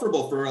very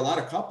uncomfortable for a lot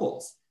of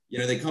couples.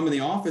 They come in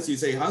the office, you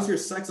say, how's your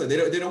sex life? They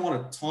don't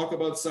want to talk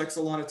about sex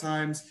a lot of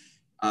times.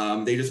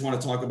 They just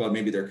want to talk about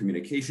maybe their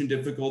communication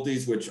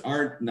difficulties, which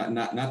aren't,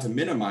 not to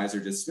minimize or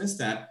dismiss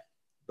that,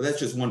 but that's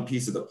just one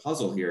piece of the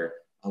puzzle here.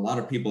 A lot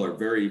of people are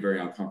very, very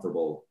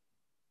uncomfortable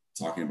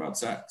talking about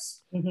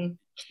sex. Mm-hmm.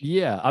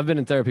 Yeah, I've been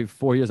in therapy for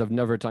 4 years. I've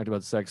never talked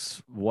about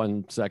sex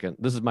 1 second.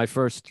 This is my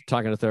first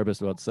talking to a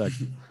therapist about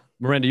sex.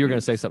 Miranda, you were going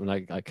to say something.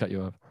 I cut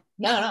you off.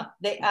 No.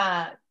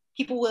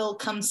 People will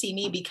come see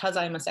me because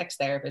I'm a sex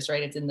therapist,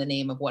 right? It's in the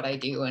name of what I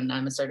do. And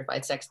I'm a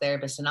certified sex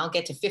therapist. And I'll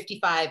get to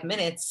 55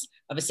 minutes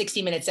of a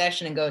 60-minute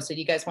session and go, so do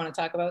you guys want to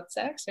talk about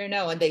sex or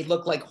no? And they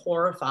look like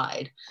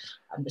horrified.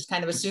 I'm just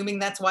kind of assuming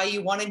that's why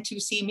you wanted to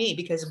see me,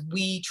 because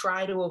we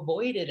try to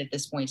avoid it at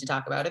this point to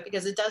talk about it,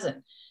 because it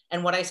doesn't.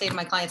 And what I say to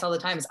my clients all the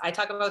time is I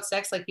talk about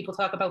sex like people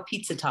talk about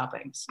pizza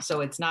toppings.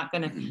 So it's not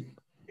going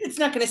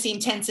to seem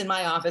tense in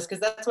my office,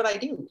 because that's what I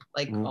do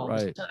all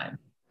the time.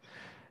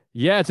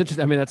 Yeah, it's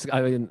interesting.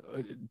 I mean,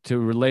 to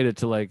relate it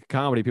to like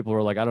comedy, people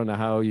are like, I don't know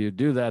how you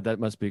do that.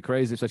 That must be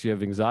crazy, especially if you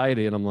have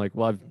anxiety. And I'm like,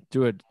 well, I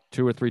do it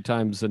 2 or 3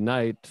 times a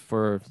night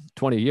for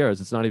 20 years.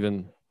 It's not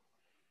even,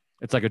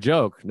 it's like a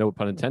joke, no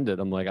pun intended.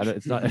 I'm like,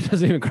 it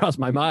doesn't even cross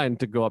my mind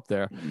to go up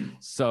there.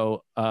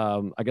 So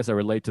I guess I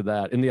relate to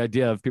that. And the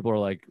idea of people are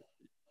like,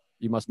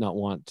 you must not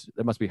want,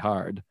 it must be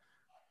hard.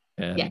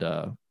 And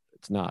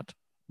it's not.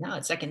 No,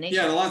 it's second nature.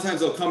 Yeah, and a lot of times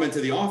they'll come into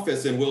the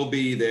office and we'll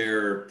be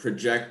their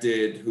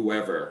projected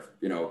whoever,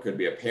 it could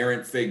be a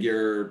parent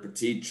figure, a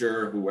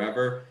teacher,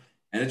 whoever.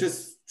 And it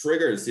just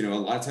triggers, a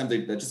lot of times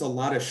there's just a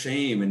lot of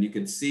shame. And you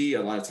can see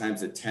a lot of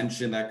times the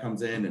tension that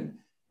comes in and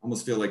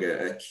almost feel like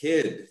a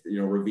kid,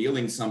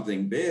 revealing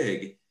something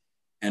big.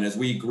 And as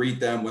we greet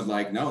them with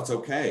like, no, it's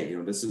okay.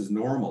 This is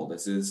normal.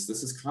 This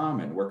is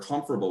common. We're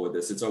comfortable with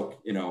this. It's okay.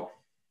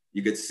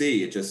 You could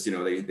see it just,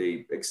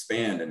 they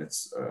expand, and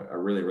it's a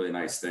really, really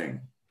nice thing.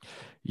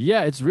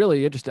 Yeah, it's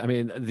really interesting. I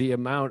mean, the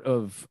amount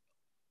of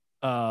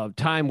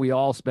time we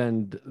all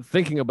spend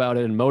thinking about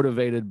it and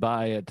motivated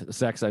by it,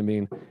 sex, I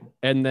mean,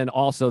 and then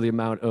also the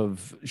amount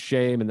of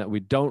shame and that we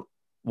don't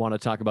want to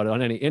talk about it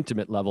on any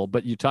intimate level,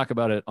 but you talk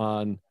about it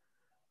on,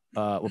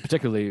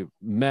 particularly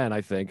men,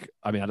 I think.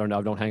 I mean, I don't know.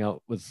 I don't hang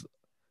out with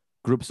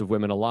groups of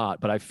women a lot,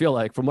 but I feel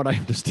like from what I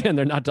understand,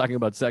 they're not talking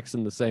about sex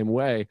in the same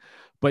way,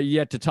 but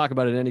yet to talk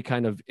about it in any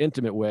kind of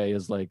intimate way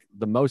is like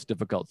the most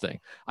difficult thing.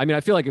 I mean,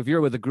 I feel like if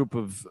you're with a group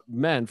of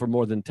men for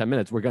more than 10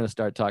 minutes, we're going to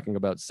start talking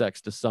about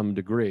sex to some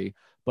degree,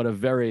 but a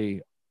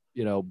very,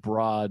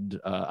 broad,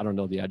 I don't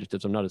know the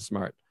adjectives. I'm not as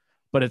smart,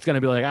 but it's going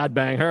to be like, I'd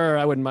bang her.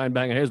 I wouldn't mind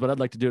banging hers, but I'd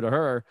like to do to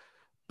her.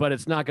 But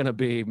it's not going to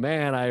be,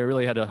 man, I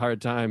really had a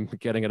hard time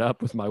getting it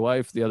up with my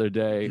wife the other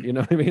day. You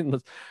know what I mean?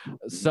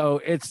 So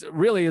it's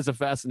really is a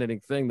fascinating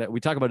thing that we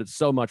talk about it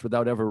so much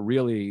without ever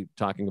really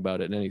talking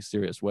about it in any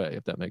serious way,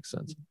 if that makes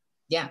sense.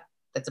 Yeah,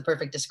 that's a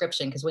perfect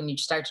description, because when you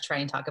start to try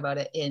and talk about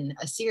it in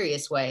a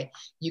serious way,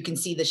 you can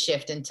see the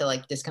shift into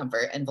like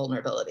discomfort and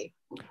vulnerability.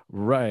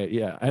 Right.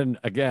 Yeah. And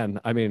again,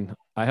 I mean,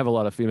 I have a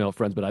lot of female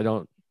friends, but I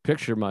don't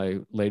picture my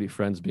lady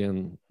friends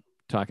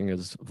talking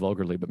as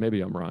vulgarly, but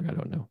maybe I'm wrong. I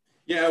don't know.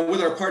 Yeah,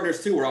 with our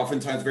partners too, we're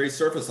oftentimes very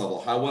surface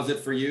level. How was it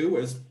for you?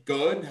 Is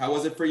good. How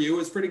was it for you?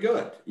 Is pretty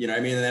good. You know what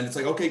I mean? And then it's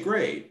like, okay,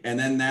 great. And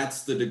then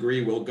that's the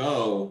degree we'll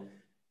go.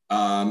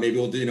 Maybe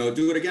we'll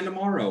do it again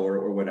tomorrow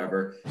or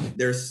whatever.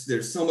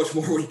 There's so much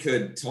more we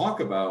could talk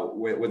about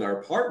with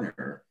our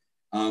partner.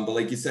 But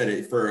like you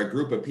said, for a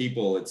group of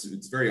people, it's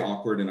very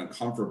awkward and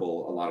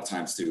uncomfortable a lot of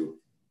times to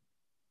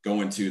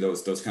go into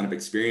those kind of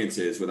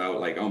experiences without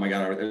like, oh my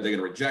God, are they going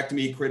to reject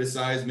me,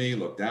 criticize me,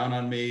 look down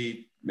on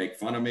me, make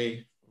fun of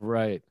me?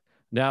 Right.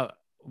 Now,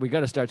 we got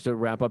to start to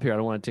wrap up here. I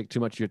don't want to take too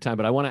much of your time,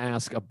 but I want to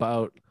ask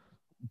about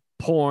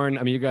porn.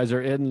 I mean, you guys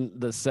are in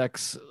the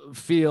sex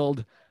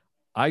field.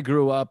 I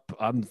grew up,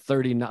 I'm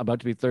 30, about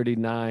to be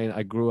 39.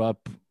 I grew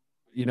up,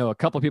 a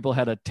couple of people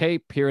had a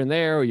tape here and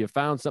there, or you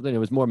found something. It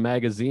was more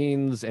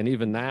magazines, and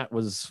even that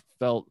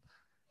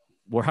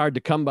were hard to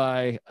come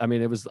by. I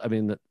mean,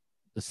 the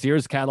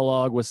Sears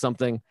catalog was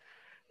something.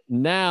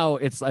 Now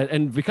it's,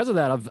 and because of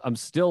that, I'm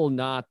still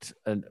not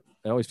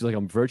I always feel like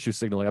I'm virtue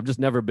signaling. I've just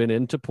never been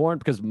into porn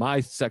because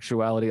my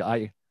sexuality,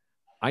 I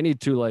need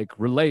to like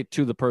relate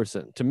to the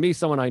person. To me,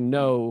 someone I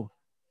know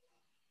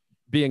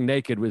being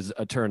naked was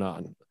a turn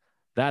on.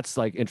 That's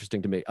like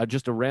interesting to me.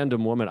 Just a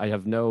random woman. I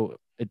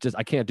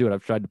can't do it.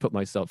 I've tried to put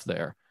myself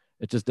there.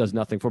 It just does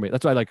nothing for me.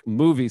 That's why like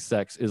movie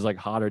sex is like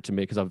hotter to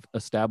me, because I've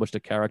established a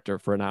character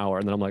for an hour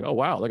and then I'm like, oh,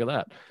 wow, look at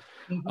that.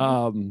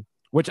 Mm-hmm.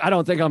 Which I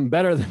don't think I'm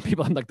better than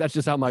people. I'm like, that's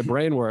just how my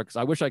brain works.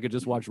 I wish I could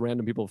just watch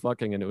random people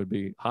fucking and it would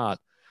be hot.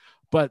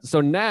 But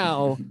so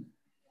now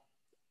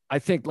I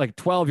think like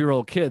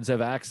 12-year-old kids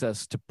have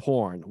access to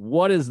porn.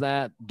 What is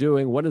that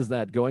doing? What is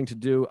that going to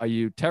do? Are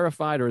you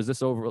terrified, or is this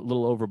a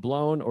little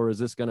overblown, or is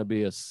this going to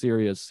be a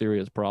serious,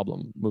 serious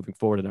problem moving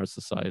forward in our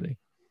society?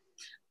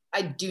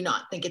 I do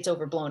not think it's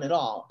overblown at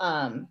all.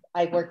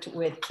 I worked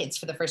with kids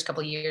for the first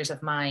couple of years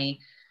of my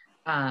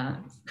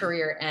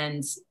career,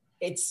 and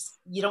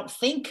you don't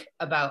think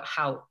about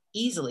how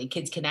easily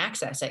kids can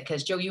access it,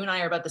 because Joe, you and I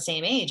are about the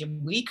same age,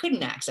 and we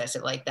couldn't access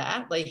it like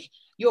that. Like,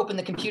 you open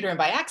the computer and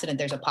by accident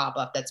there's a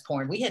pop-up that's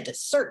porn. We had to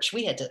search,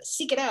 we had to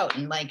seek it out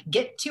and like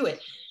get to it.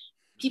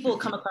 People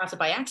come across it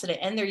by accident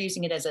and they're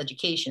using it as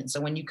education.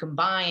 So when you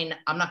combine,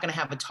 I'm not going to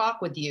have a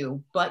talk with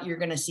you, but you're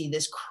going to see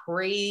this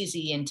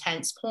crazy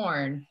intense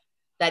porn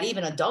that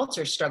even adults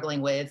are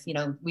struggling with.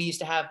 We used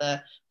to have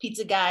the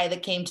pizza guy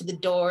that came to the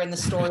door in the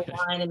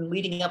storyline and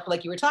leading up,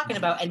 like you were talking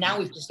about. And now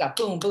we've just got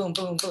boom, boom,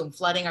 boom, boom,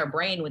 flooding our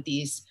brain with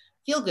these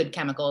feel-good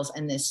chemicals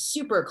and this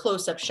super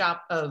close-up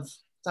shot of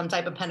some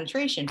type of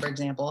penetration, for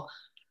example.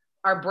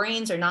 Our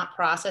brains are not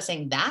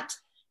processing that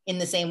in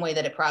the same way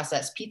that it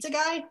processed pizza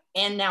guy.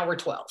 And now we're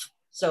 12.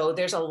 So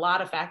there's a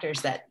lot of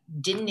factors that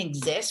didn't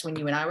exist when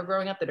you and I were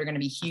growing up that are going to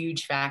be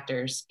huge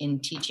factors in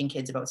teaching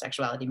kids about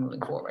sexuality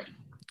moving forward.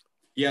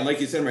 Yeah,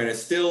 like you said, right,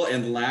 it's still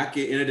in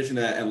addition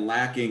to that, and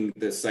lacking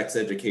the sex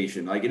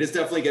education. Like, it is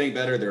definitely getting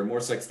better. There are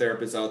more sex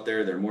therapists out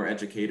there. There are more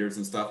educators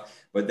and stuff.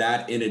 But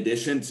that, in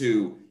addition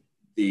to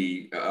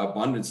the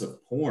abundance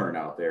of porn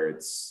out there,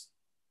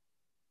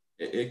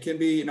 it can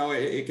be,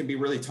 it can be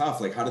really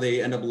tough. Like, how do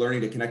they end up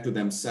learning to connect with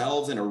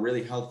themselves in a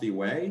really healthy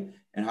way,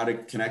 and how to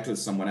connect with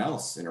someone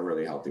else in a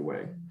really healthy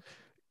way?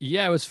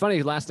 Yeah, it was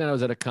funny. Last night I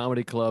was at a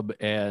comedy club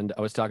and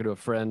I was talking to a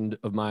friend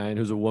of mine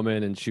who's a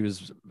woman, and she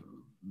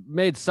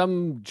made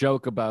some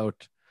joke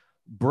about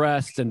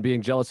breasts and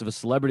being jealous of a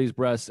celebrity's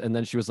breasts. And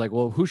then she was like,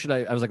 well, who should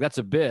I was like, that's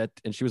a bit.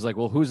 And she was like,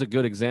 well, who's a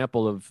good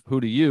example of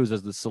who to use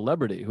as the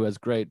celebrity who has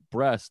great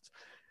breasts?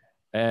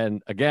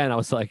 And again, I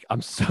was like,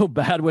 I'm so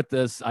bad with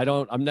this.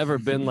 I've never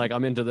been like, I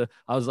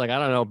was like, I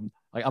don't know.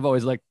 Like, I've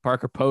always liked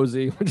Parker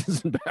Posey, which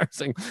is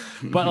embarrassing,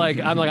 but like,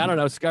 I'm like, I don't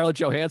know, Scarlett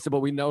Johansson, but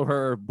we know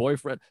her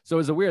boyfriend. So it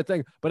was a weird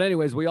thing. But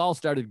anyways, we all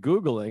started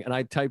Googling, and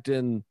I typed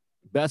in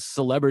best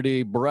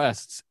celebrity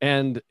breasts,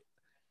 and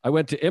I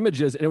went to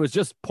images, and it was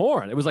just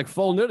porn. It was like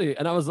full nudity.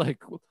 And I was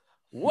like,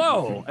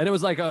 whoa. And it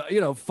was like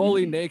a,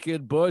 fully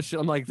naked Bush.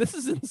 I'm like, this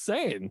is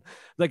insane.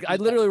 Like, I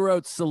literally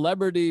wrote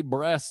celebrity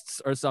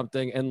breasts or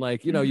something. And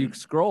like, you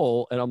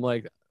scroll, and I'm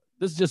like,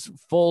 this is just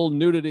full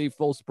nudity,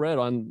 full spread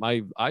on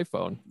my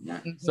iPhone.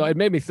 So it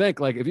made me think,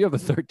 like, if you have a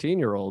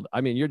 13-year-old, I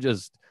mean, you're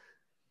just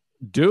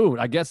doomed.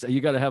 I guess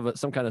you got to have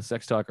some kind of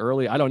sex talk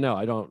early. I don't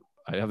know.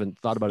 I haven't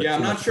thought about it. Yeah,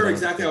 I'm not sure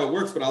exactly how how it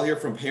works, but I'll hear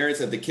from parents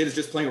that the kid is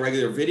just playing a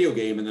regular video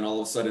game, and then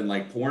all of a sudden,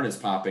 like, porn is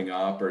popping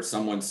up, or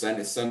someone's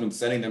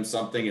sending them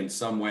something in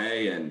some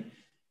way, and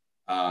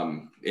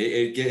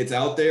it's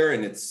out there,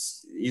 and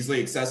it's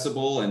easily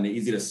accessible and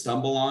easy to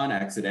stumble on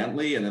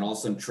accidentally, and then all of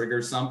a sudden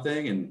trigger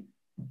something, and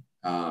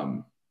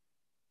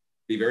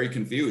be very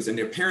confused. And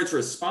their parents'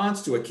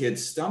 response to a kid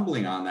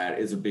stumbling on that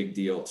is a big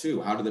deal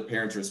too. How do the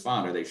parents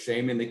respond? Are they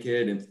shaming the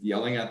kid and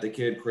yelling at the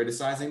kid,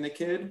 criticizing the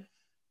kid?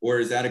 Or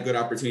is that a good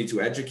opportunity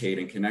to educate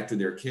and connect with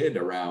their kid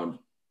around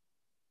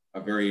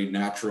a very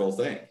natural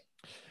thing?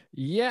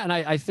 Yeah, and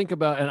I think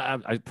about,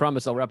 and I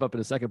promise I'll wrap up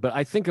in a second, but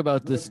I think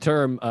about this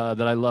term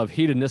that I love,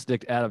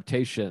 hedonistic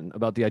adaptation,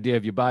 about the idea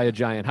of you buy a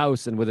giant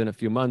house and within a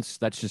few months,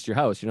 that's just your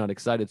house. You're not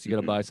excited, so you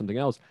got to buy something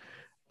else.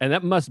 And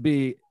that must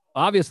be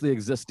obviously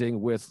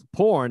existing with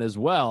porn as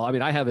well. I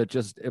mean, I have it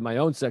just in my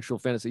own sexual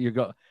fantasy. You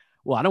go,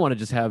 well, I don't want to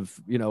just have,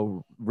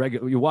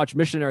 regular, you watch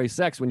missionary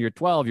sex when you're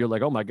 12, you're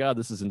like, oh my God,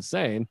 this is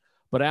insane.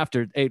 But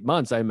after 8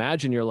 months, I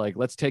imagine you're like,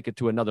 let's take it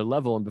to another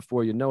level. And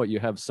before you know it, you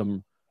have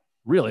some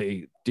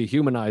really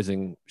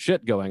dehumanizing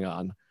shit going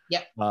on.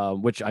 Yep.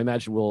 Which I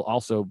imagine will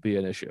also be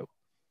an issue.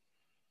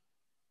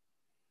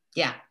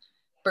 Yeah.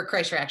 Bert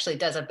Kreischer actually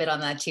does a bit on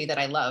that too that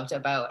I loved,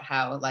 about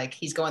how, like,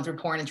 he's going through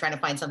porn and trying to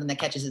find something that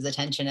catches his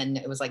attention. And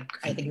it was like,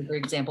 I think a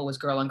great example was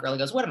Girl on Girl. He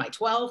goes, what am I,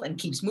 12? And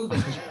keeps moving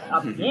because you're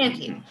up the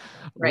ante.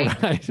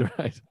 Right.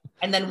 Right.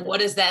 And then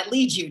what does that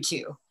lead you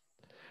to?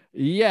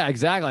 Yeah,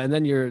 exactly. And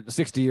then you're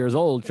 60 years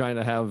old trying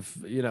to have,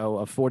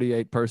 a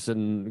 48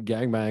 person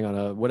gangbang on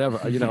a whatever,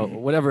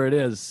 whatever it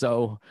is.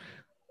 So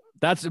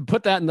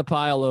put that in the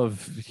pile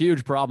of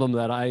huge problem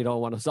that I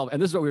don't want to solve.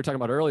 And this is what we were talking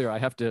about earlier. I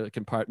have to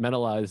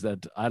compartmentalize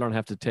that. I don't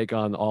have to take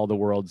on all the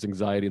world's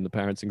anxiety and the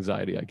parents'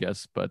 anxiety, I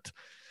guess, but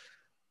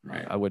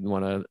right. I wouldn't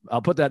want to,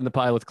 I'll put that in the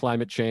pile with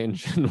climate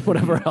change and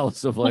whatever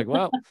else of like,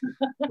 well,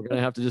 we're going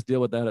to have to just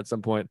deal with that at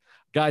some point.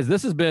 Guys,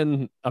 this has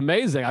been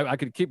amazing. I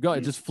could keep going.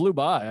 It just flew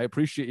by. I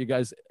appreciate you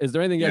guys. Is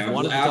there anything you guys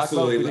wanted to talk about?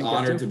 Absolutely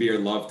honored to be here.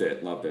 Loved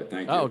it.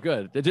 Thank you. Oh,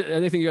 good.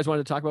 Anything you guys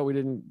wanted to talk about we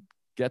didn't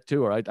get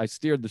to, or I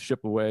steered the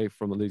ship away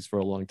from these for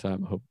a long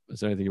time. I hope.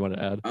 Is there anything you want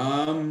to add?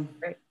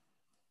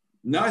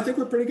 No, I think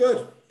we're pretty good.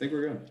 I think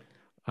we're good.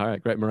 All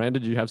right, great. Miranda,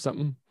 did you have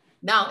something?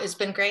 No, it's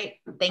been great.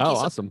 Thank you. Oh,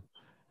 awesome.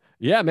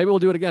 Yeah, maybe we'll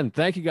do it again.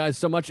 Thank you guys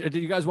so much. Do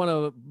you guys want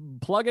to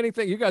plug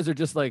anything? You guys are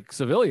just like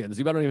civilians.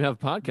 You don't even have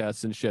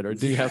podcasts and shit, or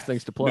do you have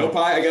things to plug? Nope,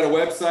 I got a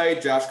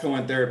website,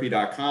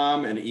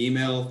 joshcohentherapy.com, and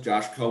email,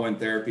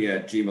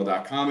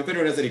 joshcohentherapy@gmail.com. If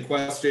anyone has any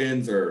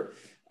questions or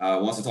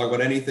wants to talk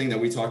about anything that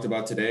we talked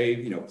about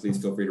today,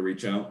 please feel free to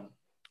reach out.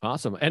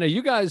 Awesome. And are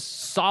you guys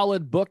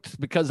solid booked?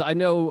 Because I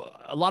know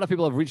a lot of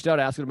people have reached out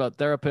asking about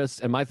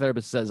therapists, and my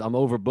therapist says I'm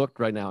overbooked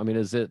right now. I mean,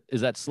 is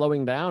that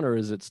slowing down, or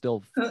is it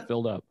still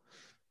filled up?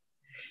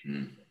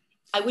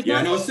 I would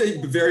not. No, it's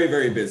very,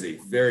 very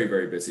busy. Very,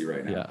 very busy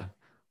right now. Yeah.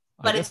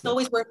 But it's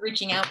always worth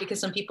reaching out, because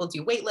some people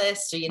do wait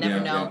lists, so you never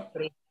know.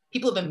 Yeah.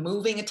 People have been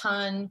moving a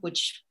ton,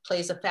 which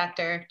plays a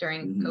factor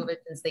during COVID,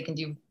 since they can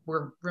do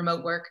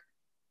remote work.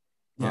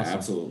 Yeah, awesome.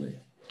 Absolutely.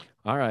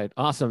 All right.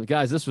 Awesome.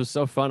 Guys, this was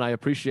so fun. I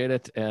appreciate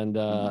it. And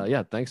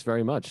yeah, thanks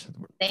very much.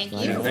 Thank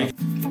you.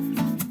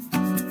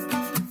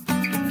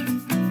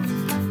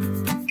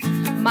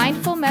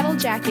 Mindful Metal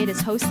Jacket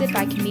is hosted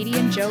by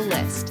comedian Joe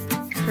List.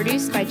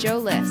 Produced by Joe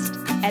List.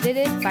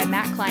 Edited by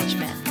Matt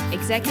Kleinschmidt.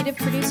 Executive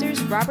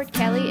producers Robert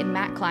Kelly and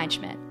Matt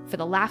Kleinschmidt for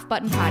the Laugh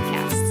Button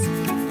Podcast.